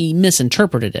vision and she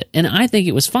misinterpreted it. And I think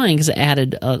it was fine because it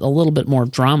added a little bit more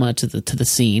drama to the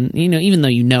scene. You know, even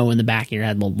though in the back of your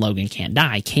head, well, Logan can't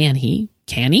die. Can he?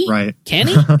 Can he? Right. Can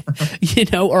he? You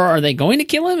know, or are they going to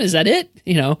kill him? Is that it?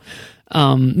 You know,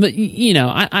 but you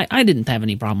know, I didn't have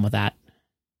any problem with that.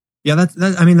 Yeah,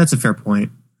 that's a fair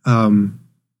point.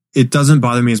 It doesn't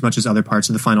bother me as much as other parts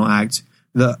of the final act.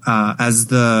 As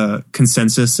the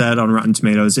consensus said on Rotten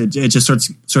Tomatoes, it just sort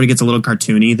of gets a little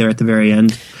cartoony there at the very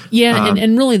end. Yeah,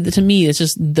 and really, to me, it's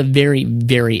just the very,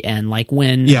 very end. Like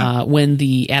when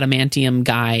the adamantium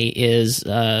guy is,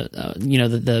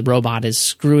 the robot is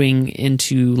screwing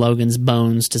into Logan's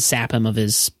bones to sap him of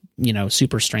his,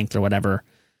 super strength or whatever.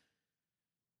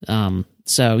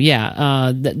 So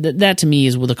yeah, that to me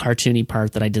is the cartoony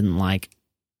part that I didn't like.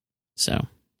 So.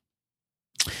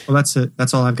 Well, that's it.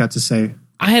 That's all I've got to say.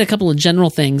 I had a couple of general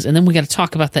things, and then we got to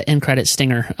talk about the end credit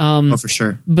stinger. For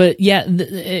sure. But yeah, on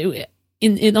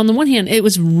the one hand, it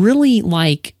was really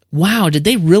like, wow, did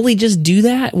they really just do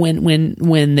that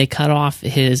when they cut off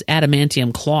his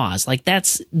adamantium claws? Like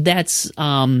that's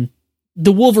the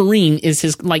Wolverine is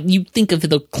his, like, you think of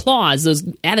the claws, those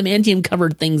adamantium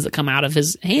covered things that come out of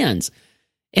his hands.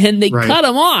 And they cut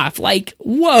him off. Like,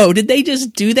 whoa, did they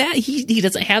just do that? He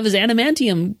doesn't have his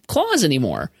adamantium claws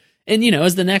anymore. And,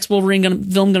 is the next Wolverine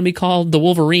film going to be called The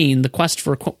Wolverine, The Quest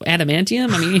for Adamantium?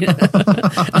 I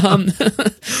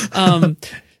mean,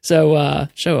 so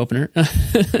show opener.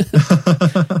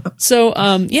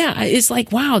 Yeah, it's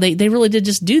like, wow, they really did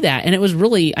just do that. And it was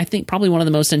really, I think, probably one of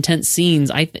the most intense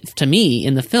scenes, to me,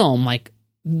 in the film, like,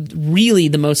 really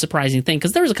the most surprising thing,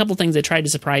 because there was a couple things they tried to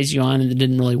surprise you on and it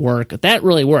didn't really work, but that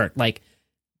really worked. Like,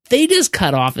 they just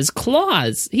cut off his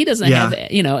claws. He doesn't have,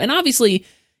 and obviously,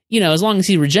 as long as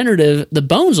he's regenerative, the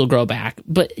bones will grow back,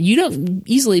 but you don't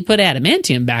easily put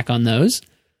adamantium back on those.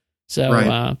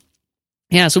 So,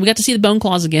 so we got to see the bone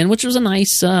claws again, which was a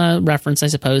nice reference, I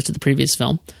suppose, to the previous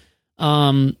film.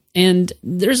 And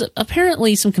there's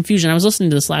apparently some confusion. I was listening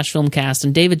to the Slash Filmcast,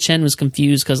 and David Chen was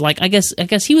confused because, like, I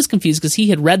guess he was confused because he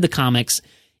had read the comics.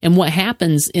 And what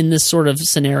happens in this sort of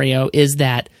scenario is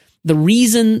that the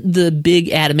reason the big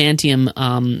adamantium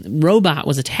robot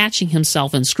was attaching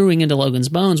himself and screwing into Logan's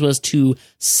bones was to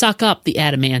suck up the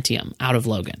adamantium out of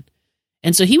Logan.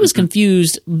 And so he was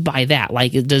confused by that.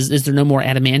 Like, is there no more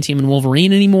adamantium in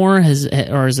Wolverine anymore?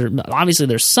 Or is there? Obviously,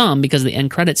 there's some, because of the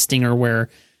end credit stinger where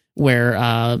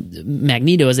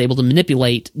Magneto is able to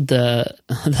manipulate the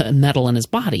metal in his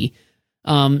body.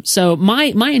 So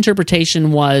my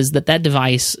interpretation was that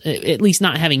device, at least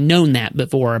not having known that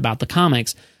before about the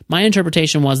comics, my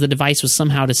interpretation was the device was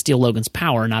somehow to steal Logan's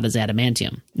power, not his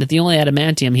adamantium. That the only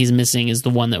adamantium he's missing is the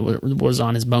one that was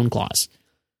on his bone claws.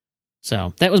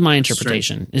 So that was my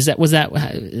interpretation. Was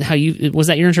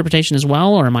that your interpretation as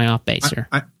well, or am I off base here?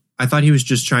 I thought he was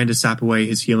just trying to sap away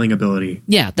his healing ability.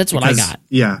 Yeah, that's what I got.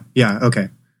 Yeah, okay.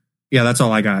 Yeah, that's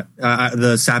all I got.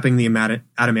 The sapping the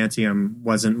adamantium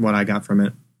wasn't what I got from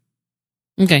it.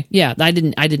 Okay, yeah, I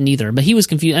didn't either. But he was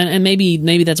confused, and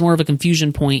maybe that's more of a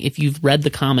confusion point if you've read the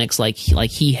comics like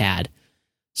he had.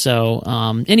 So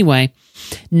anyway,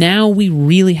 now we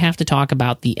really have to talk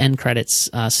about the end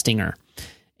credits stinger.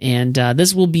 And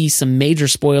this will be some major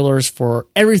spoilers for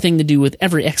everything to do with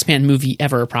every X-Men movie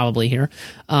ever, probably here.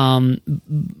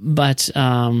 Let's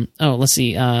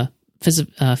see.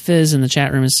 Fizz in the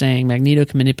chat room is saying Magneto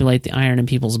can manipulate the iron in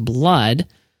people's blood.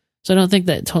 So I don't think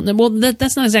that... Well,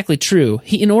 that's not exactly true.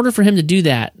 In order for him to do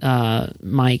that,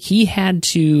 Mike, he had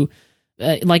to...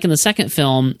 like in the second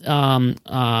film,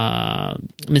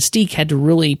 Mystique had to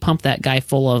really pump that guy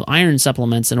full of iron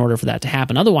supplements in order for that to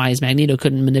happen. Otherwise, Magneto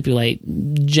couldn't manipulate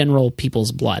general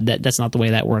people's blood. That's not the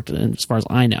way that worked, as far as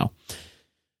I know.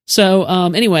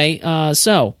 So,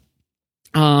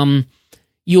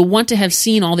 you'll want to have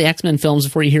seen all the X-Men films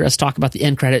before you hear us talk about the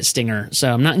end credit stinger.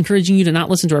 So I'm not encouraging you to not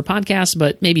listen to our podcast,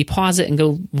 but maybe pause it and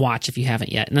go watch if you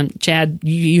haven't yet. And Chad,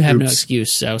 you have no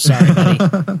excuse, so sorry, buddy.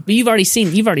 But you've already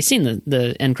seen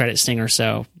the end credit stinger,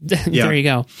 so there you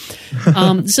go.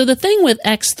 So the thing with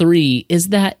X3 is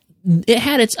that it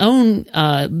had its own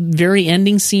very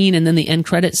ending scene and then the end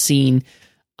credit scene,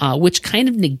 which kind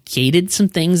of negated some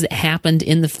things that happened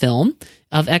in the film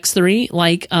of X3.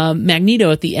 Like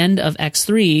Magneto at the end of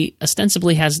X3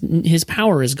 ostensibly has his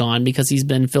power is gone because he's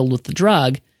been filled with the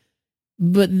drug,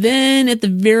 But then at the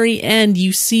very end,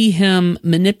 you see him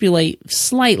manipulate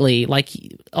slightly, like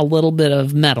a little bit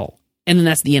of metal. And then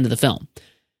that's the end of the film.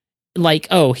 Like,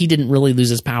 oh, he didn't really lose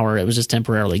his power. It was just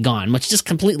temporarily gone, which just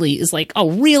completely is like,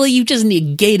 oh, really? You just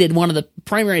negated one of the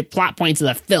primary plot points of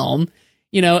the film,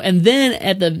 you know? And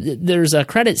then there's a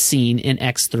credit scene in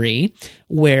X3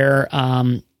 where,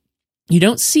 you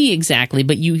don't see exactly,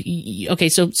 but okay.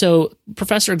 So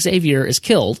Professor Xavier is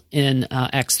killed in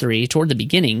X3 toward the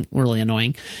beginning, really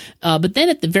annoying. But then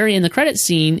at the very end, the credit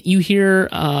scene, you hear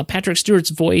Patrick Stewart's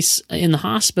voice in the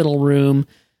hospital room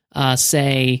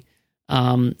say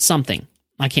something.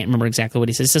 I can't remember exactly what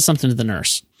he says. He says something to the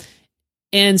nurse.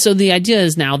 And so the idea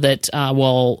is now that,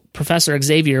 Professor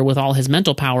Xavier, with all his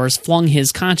mental powers, flung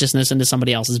his consciousness into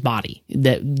somebody else's body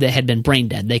that had been brain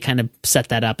dead. They kind of set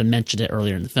that up and mentioned it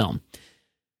earlier in the film.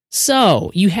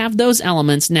 So you have those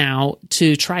elements now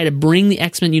to try to bring the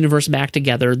X-Men universe back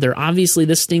together. They're obviously,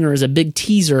 this stinger is a big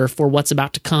teaser for what's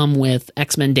about to come with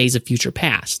X-Men Days of Future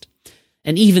Past.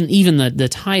 And even the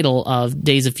title of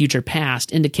Days of Future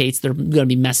Past indicates they're going to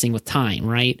be messing with time,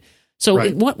 right? So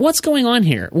right. What's going on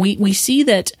here? We see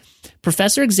that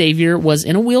Professor Xavier was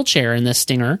in a wheelchair in this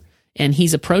stinger, and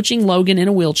he's approaching Logan in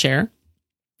a wheelchair.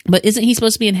 But isn't he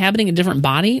supposed to be inhabiting a different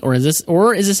body, or is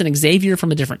this an Xavier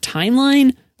from a different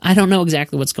timeline? I don't know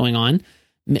exactly what's going on.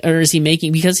 Or is he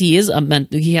making, because he has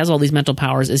all these mental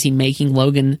powers, is he making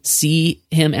Logan see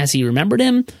him as he remembered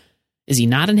him? Is he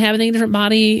not inhabiting a different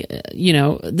body?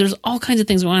 There's all kinds of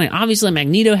things going on. Obviously,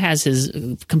 Magneto has his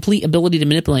complete ability to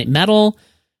manipulate metal.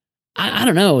 I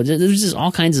don't know. There's just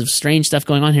all kinds of strange stuff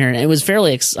going on here. And it was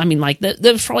fairly, that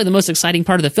was probably the most exciting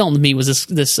part of the film to me was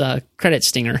this credit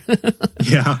stinger.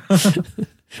 Yeah.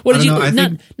 What did you,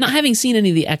 not having seen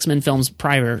any of the X-Men films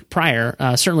prior,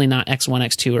 certainly not X1,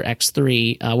 X2, or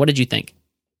X3, what did you think?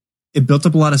 It built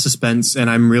up a lot of suspense, and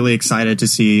I'm really excited to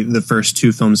see the first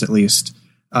two films at least.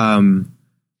 And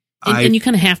you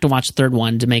kind of have to watch the third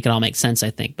one to make it all make sense,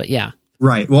 I think. But yeah.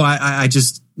 Right. Well,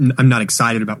 I'm not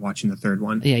excited about watching the third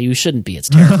one. Yeah, you shouldn't be. It's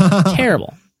terrible.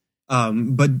 Terrible.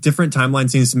 But different timeline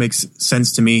seems to make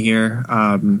sense to me here.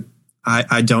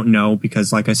 I don't know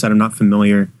because, like I said, I'm not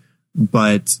familiar.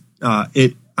 But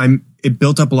it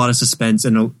built up a lot of suspense,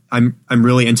 and I'm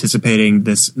really anticipating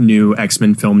this new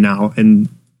X-Men film now, and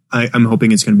I'm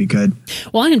hoping it's going to be good.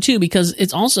 Well, I am too, because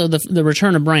it's also the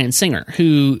return of Bryan Singer,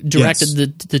 who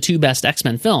directed the two best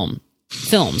X-Men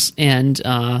films, and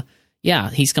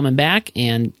he's coming back,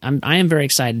 and I am very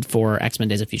excited for X-Men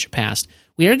Days of Future Past.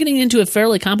 We are getting into a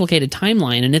fairly complicated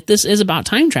timeline, and if this is about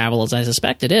time travel, as I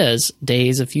suspect it is,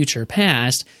 Days of Future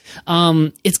Past,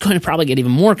 it's going to probably get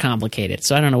even more complicated.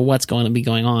 So I don't know what's going to be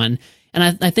going on.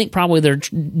 And I think probably they're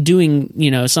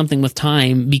doing, something with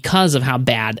time because of how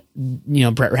bad,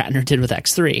 Brett Ratner did with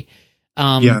X3.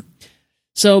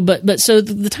 So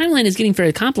the timeline is getting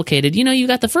very complicated. You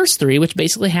got the first three, which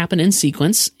basically happen in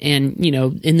sequence and,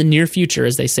 in the near future,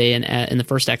 as they say in the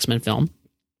first X-Men film.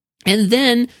 And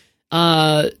then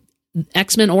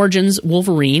X-Men Origins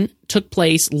Wolverine took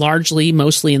place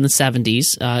mostly in the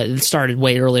 70s. It started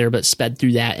way earlier, but sped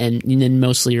through that, and then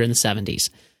mostly are in the 70s.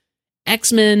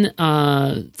 X-Men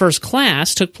First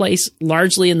Class took place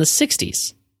largely in the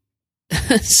 60s.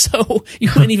 So you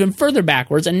went even further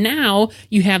backwards, and now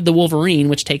you have the Wolverine,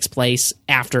 which takes place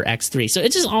after X3. So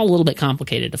it's just all a little bit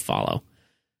complicated to follow.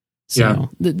 So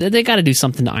they got to do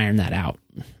something to iron that out.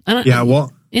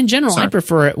 In general, I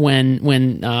prefer it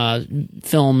when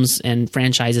films and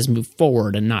franchises move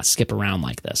forward and not skip around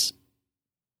like this.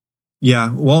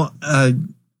 Yeah, well,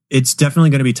 it's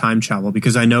definitely going to be time travel,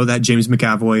 because I know that James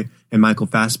McAvoy and Michael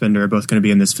Fassbender are both going to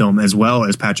be in this film, as well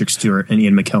as Patrick Stewart and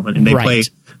Ian McKellen, and they play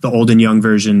the old and young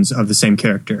versions of the same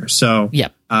character. So,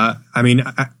 I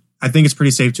think it's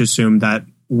pretty safe to assume that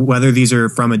whether these are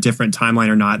from a different timeline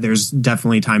or not, there's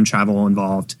definitely time travel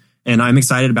involved. And I'm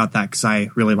excited about that because I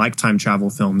really like time travel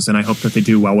films, and I hope that they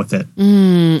do well with it.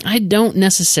 I don't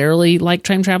necessarily like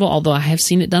time travel, although I have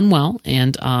seen it done well.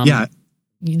 And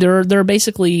they're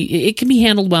basically, it can be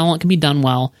handled well, it can be done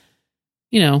well,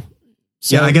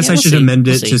 So, I guess I should amend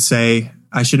it to say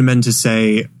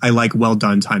I like well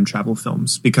done time travel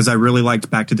films, because I really liked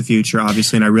Back to the Future,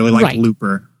 obviously, and I really liked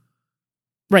Looper.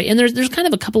 Right, and there's kind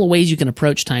of a couple of ways you can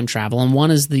approach time travel, and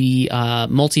one is the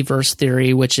multiverse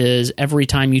theory, which is every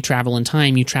time you travel in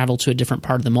time, you travel to a different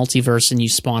part of the multiverse and you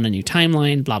spawn a new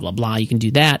timeline, blah, blah, blah. You can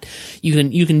do that.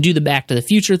 You can do the Back to the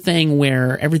Future thing,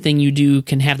 where everything you do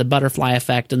can have the butterfly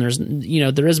effect, and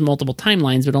there is multiple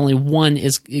timelines, but only one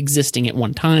is existing at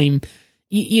one time.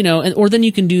 Or then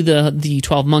you can do the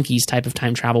 12 Monkeys type of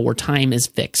time travel, where time is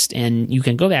fixed and you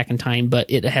can go back in time,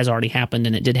 but it has already happened,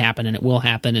 and it did happen, and it will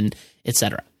happen, and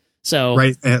etc. So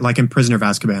right, like in Prisoner of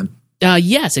Azkaban.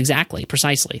 Yes, exactly,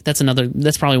 precisely.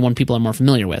 That's probably one people are more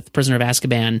familiar with. Prisoner of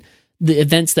Azkaban. The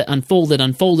events that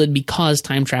unfolded because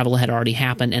time travel had already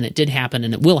happened, and it did happen,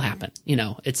 and it will happen. You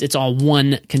know, it's all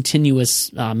one continuous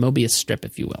Mobius strip,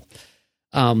 if you will.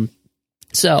 I'm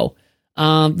and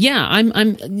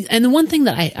the one thing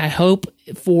that I hope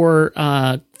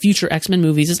for future X-Men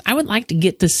movies is I would like to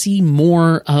get to see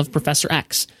more of Professor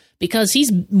X, because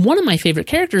he's one of my favorite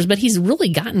characters, but he's really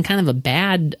gotten kind of a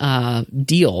bad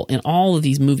deal in all of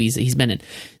these movies that he's been in.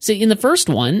 So in the first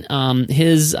one,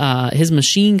 his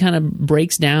machine kind of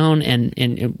breaks down,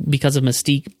 and because of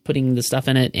Mystique putting the stuff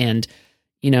in it, and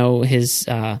you know his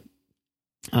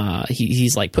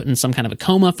he's like put in some kind of a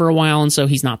coma for a while, and so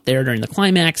he's not there during the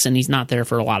climax, and he's not there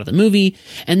for a lot of the movie.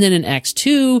 And then in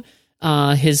X2,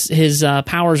 his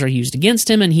powers are used against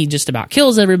him, and he just about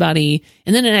kills everybody.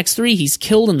 And then in X3, he's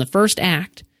killed in the first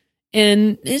act,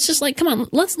 and it's just like, come on,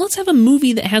 let's have a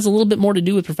movie that has a little bit more to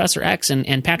do with Professor X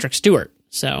and Patrick Stewart.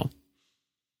 So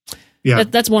yeah,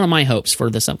 that's one of my hopes for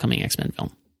this upcoming X-Men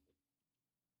film.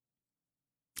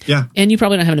 Yeah. And you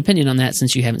probably don't have an opinion on that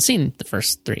since you haven't seen the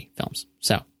first 3 films.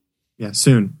 So yeah,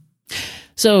 soon.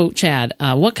 So Chad,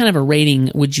 what kind of a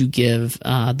rating would you give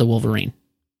the Wolverine?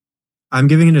 I'm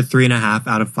giving it a 3.5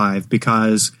 out of 5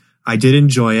 because I did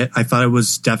enjoy it. I thought it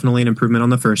was definitely an improvement on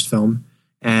the first film,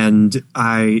 and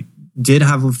I did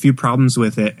have a few problems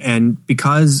with it. And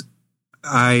because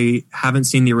I haven't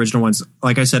seen the original ones,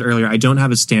 like I said earlier, I don't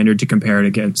have a standard to compare it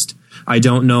against. I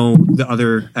don't know the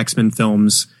other X-Men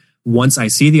films. Once I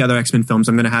see the other X-Men films,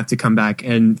 I'm going to have to come back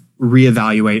and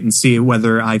reevaluate and see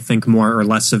whether I think more or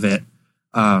less of it.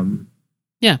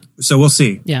 Yeah. So we'll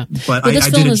see. Yeah. But I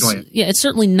did enjoy it. Yeah, it's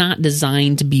certainly not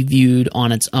designed to be viewed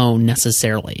on its own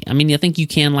necessarily. I mean, I think you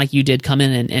can, like you did, come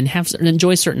in and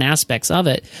enjoy certain aspects of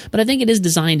it, but I think it is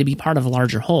designed to be part of a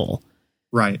larger whole.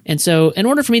 Right. And so in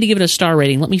order for me to give it a star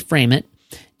rating, let me frame it.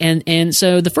 And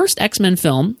so the first X-Men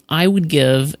film, I would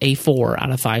give a 4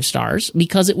 out of 5 stars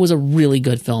because it was a really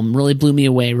good film, really blew me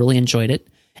away, really enjoyed it.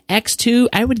 X2,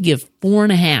 I would give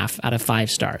 4.5 out of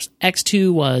 5 stars.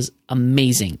 X2 was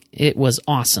amazing. It was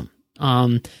awesome.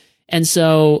 And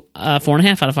so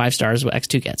 4.5 out of 5 stars is what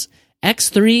X2 gets.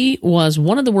 X3 was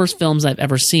one of the worst films I've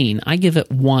ever seen. I give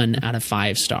it 1 out of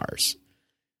 5 stars.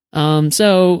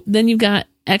 So then you've got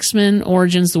X-Men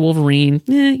Origins, the Wolverine.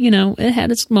 It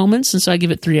had its moments, and so I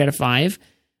give it 3 out of 5.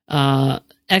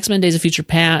 X-Men Days of Future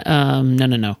Past.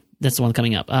 No. That's the one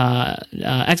coming up.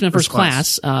 X-Men First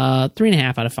Class,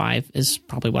 3.5 out of 5 is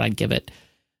probably what I'd give it.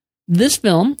 This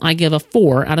film, I give a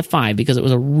 4 out of 5 because it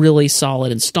was a really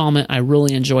solid installment. I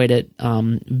really enjoyed it.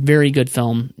 Very good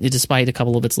film, despite a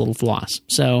couple of its little flaws.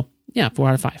 So, yeah, 4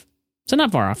 out of 5. So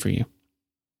not far off for you.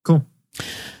 Cool.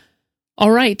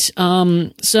 All right.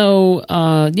 As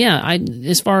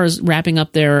far as wrapping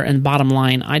up there and bottom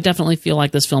line, I definitely feel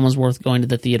like this film is worth going to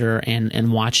the theater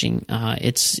and watching.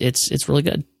 It's really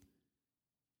good.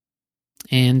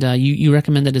 And you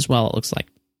recommend it as well, it looks like.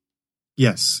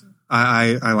 Yes,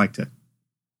 I liked it.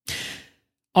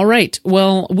 All right.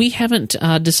 Well, we haven't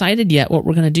decided yet what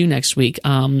we're going to do next week.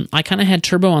 I kind of had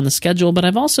Turbo on the schedule, but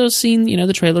I've also seen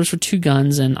the trailers for Two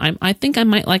Guns, and I think I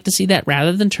might like to see that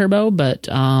rather than Turbo, but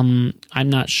I'm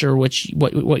not sure what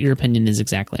your opinion is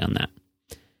exactly on that.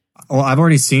 Well, I've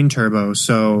already seen Turbo,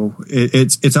 so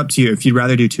it's up to you. If you'd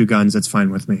rather do Two Guns, that's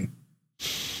fine with me.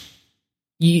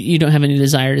 You don't have any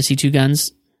desire to see Two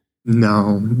Guns?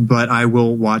 No, but I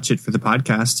will watch it for the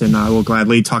podcast, and I will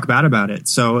gladly talk about it.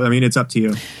 So, I mean, it's up to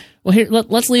you. Well, here,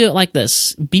 let's leave it like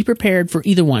this. Be prepared for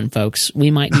either one, folks.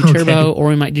 We might do Turbo, or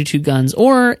we might do Two Guns,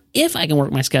 or if I can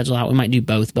work my schedule out, we might do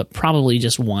both, but probably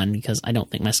just one, because I don't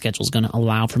think my schedule is going to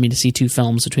allow for me to see 2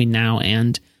 films between now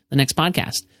and the next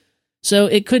podcast. So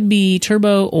it could be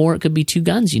Turbo, or it could be Two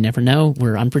Guns. You never know.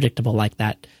 We're unpredictable like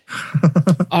that.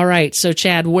 All right. So,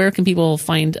 Chad, where can people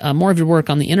find more of your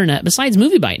work on the internet besides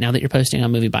MovieByte now that you're posting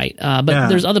on MovieByte?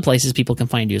 There's other places people can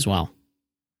find you as well.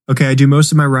 Okay. I do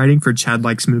most of my writing for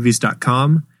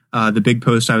chadlikesmovies.com. The big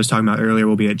post I was talking about earlier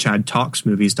will be at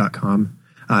chadtalksmovies.com.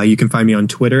 You can find me on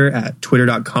Twitter at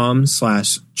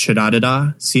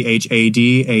twitter.com/chadadada,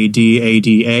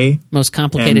 CHADADADA. Most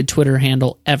complicated Twitter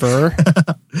handle ever.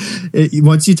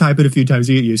 Once you type it a few times,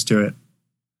 you get used to it,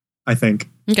 I think.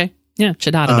 Okay. Yeah,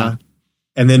 chadadada.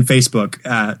 And then Facebook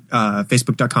at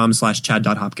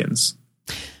facebook.com/chad.hopkins.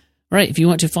 All right. If you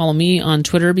want to follow me on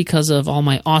Twitter because of all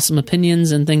my awesome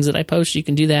opinions and things that I post, you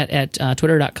can do that at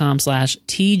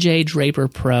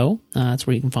twitter.com/TJDraperPro. That's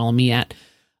where you can follow me at.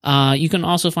 You can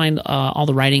also find all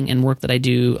the writing and work that I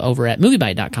do over at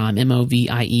MovieByte.com,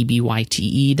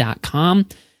 MovieByte.com.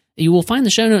 You will find the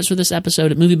show notes for this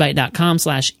episode at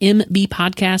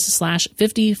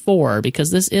moviebyte.com/mbpodcast/54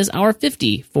 because this is our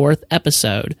 54th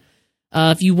episode.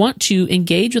 If you want to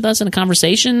engage with us in a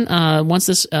conversation once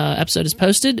this episode is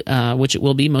posted, which it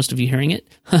will be, most of you hearing it,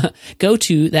 go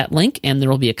to that link and there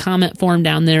will be a comment form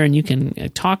down there and you can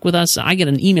talk with us. I get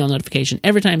an email notification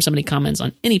every time somebody comments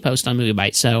on any post on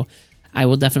MovieByte, so I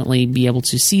will definitely be able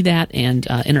to see that and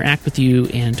interact with you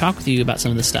and talk with you about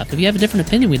some of this stuff. If you have a different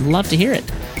opinion, we'd love to hear it.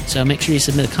 So make sure you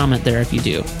submit a comment there if you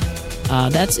do.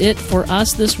 That's it for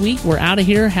us this week. We're out of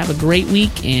here. Have a great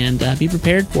week and be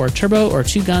prepared for Turbo or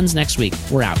Two Guns next week.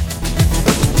 We're out.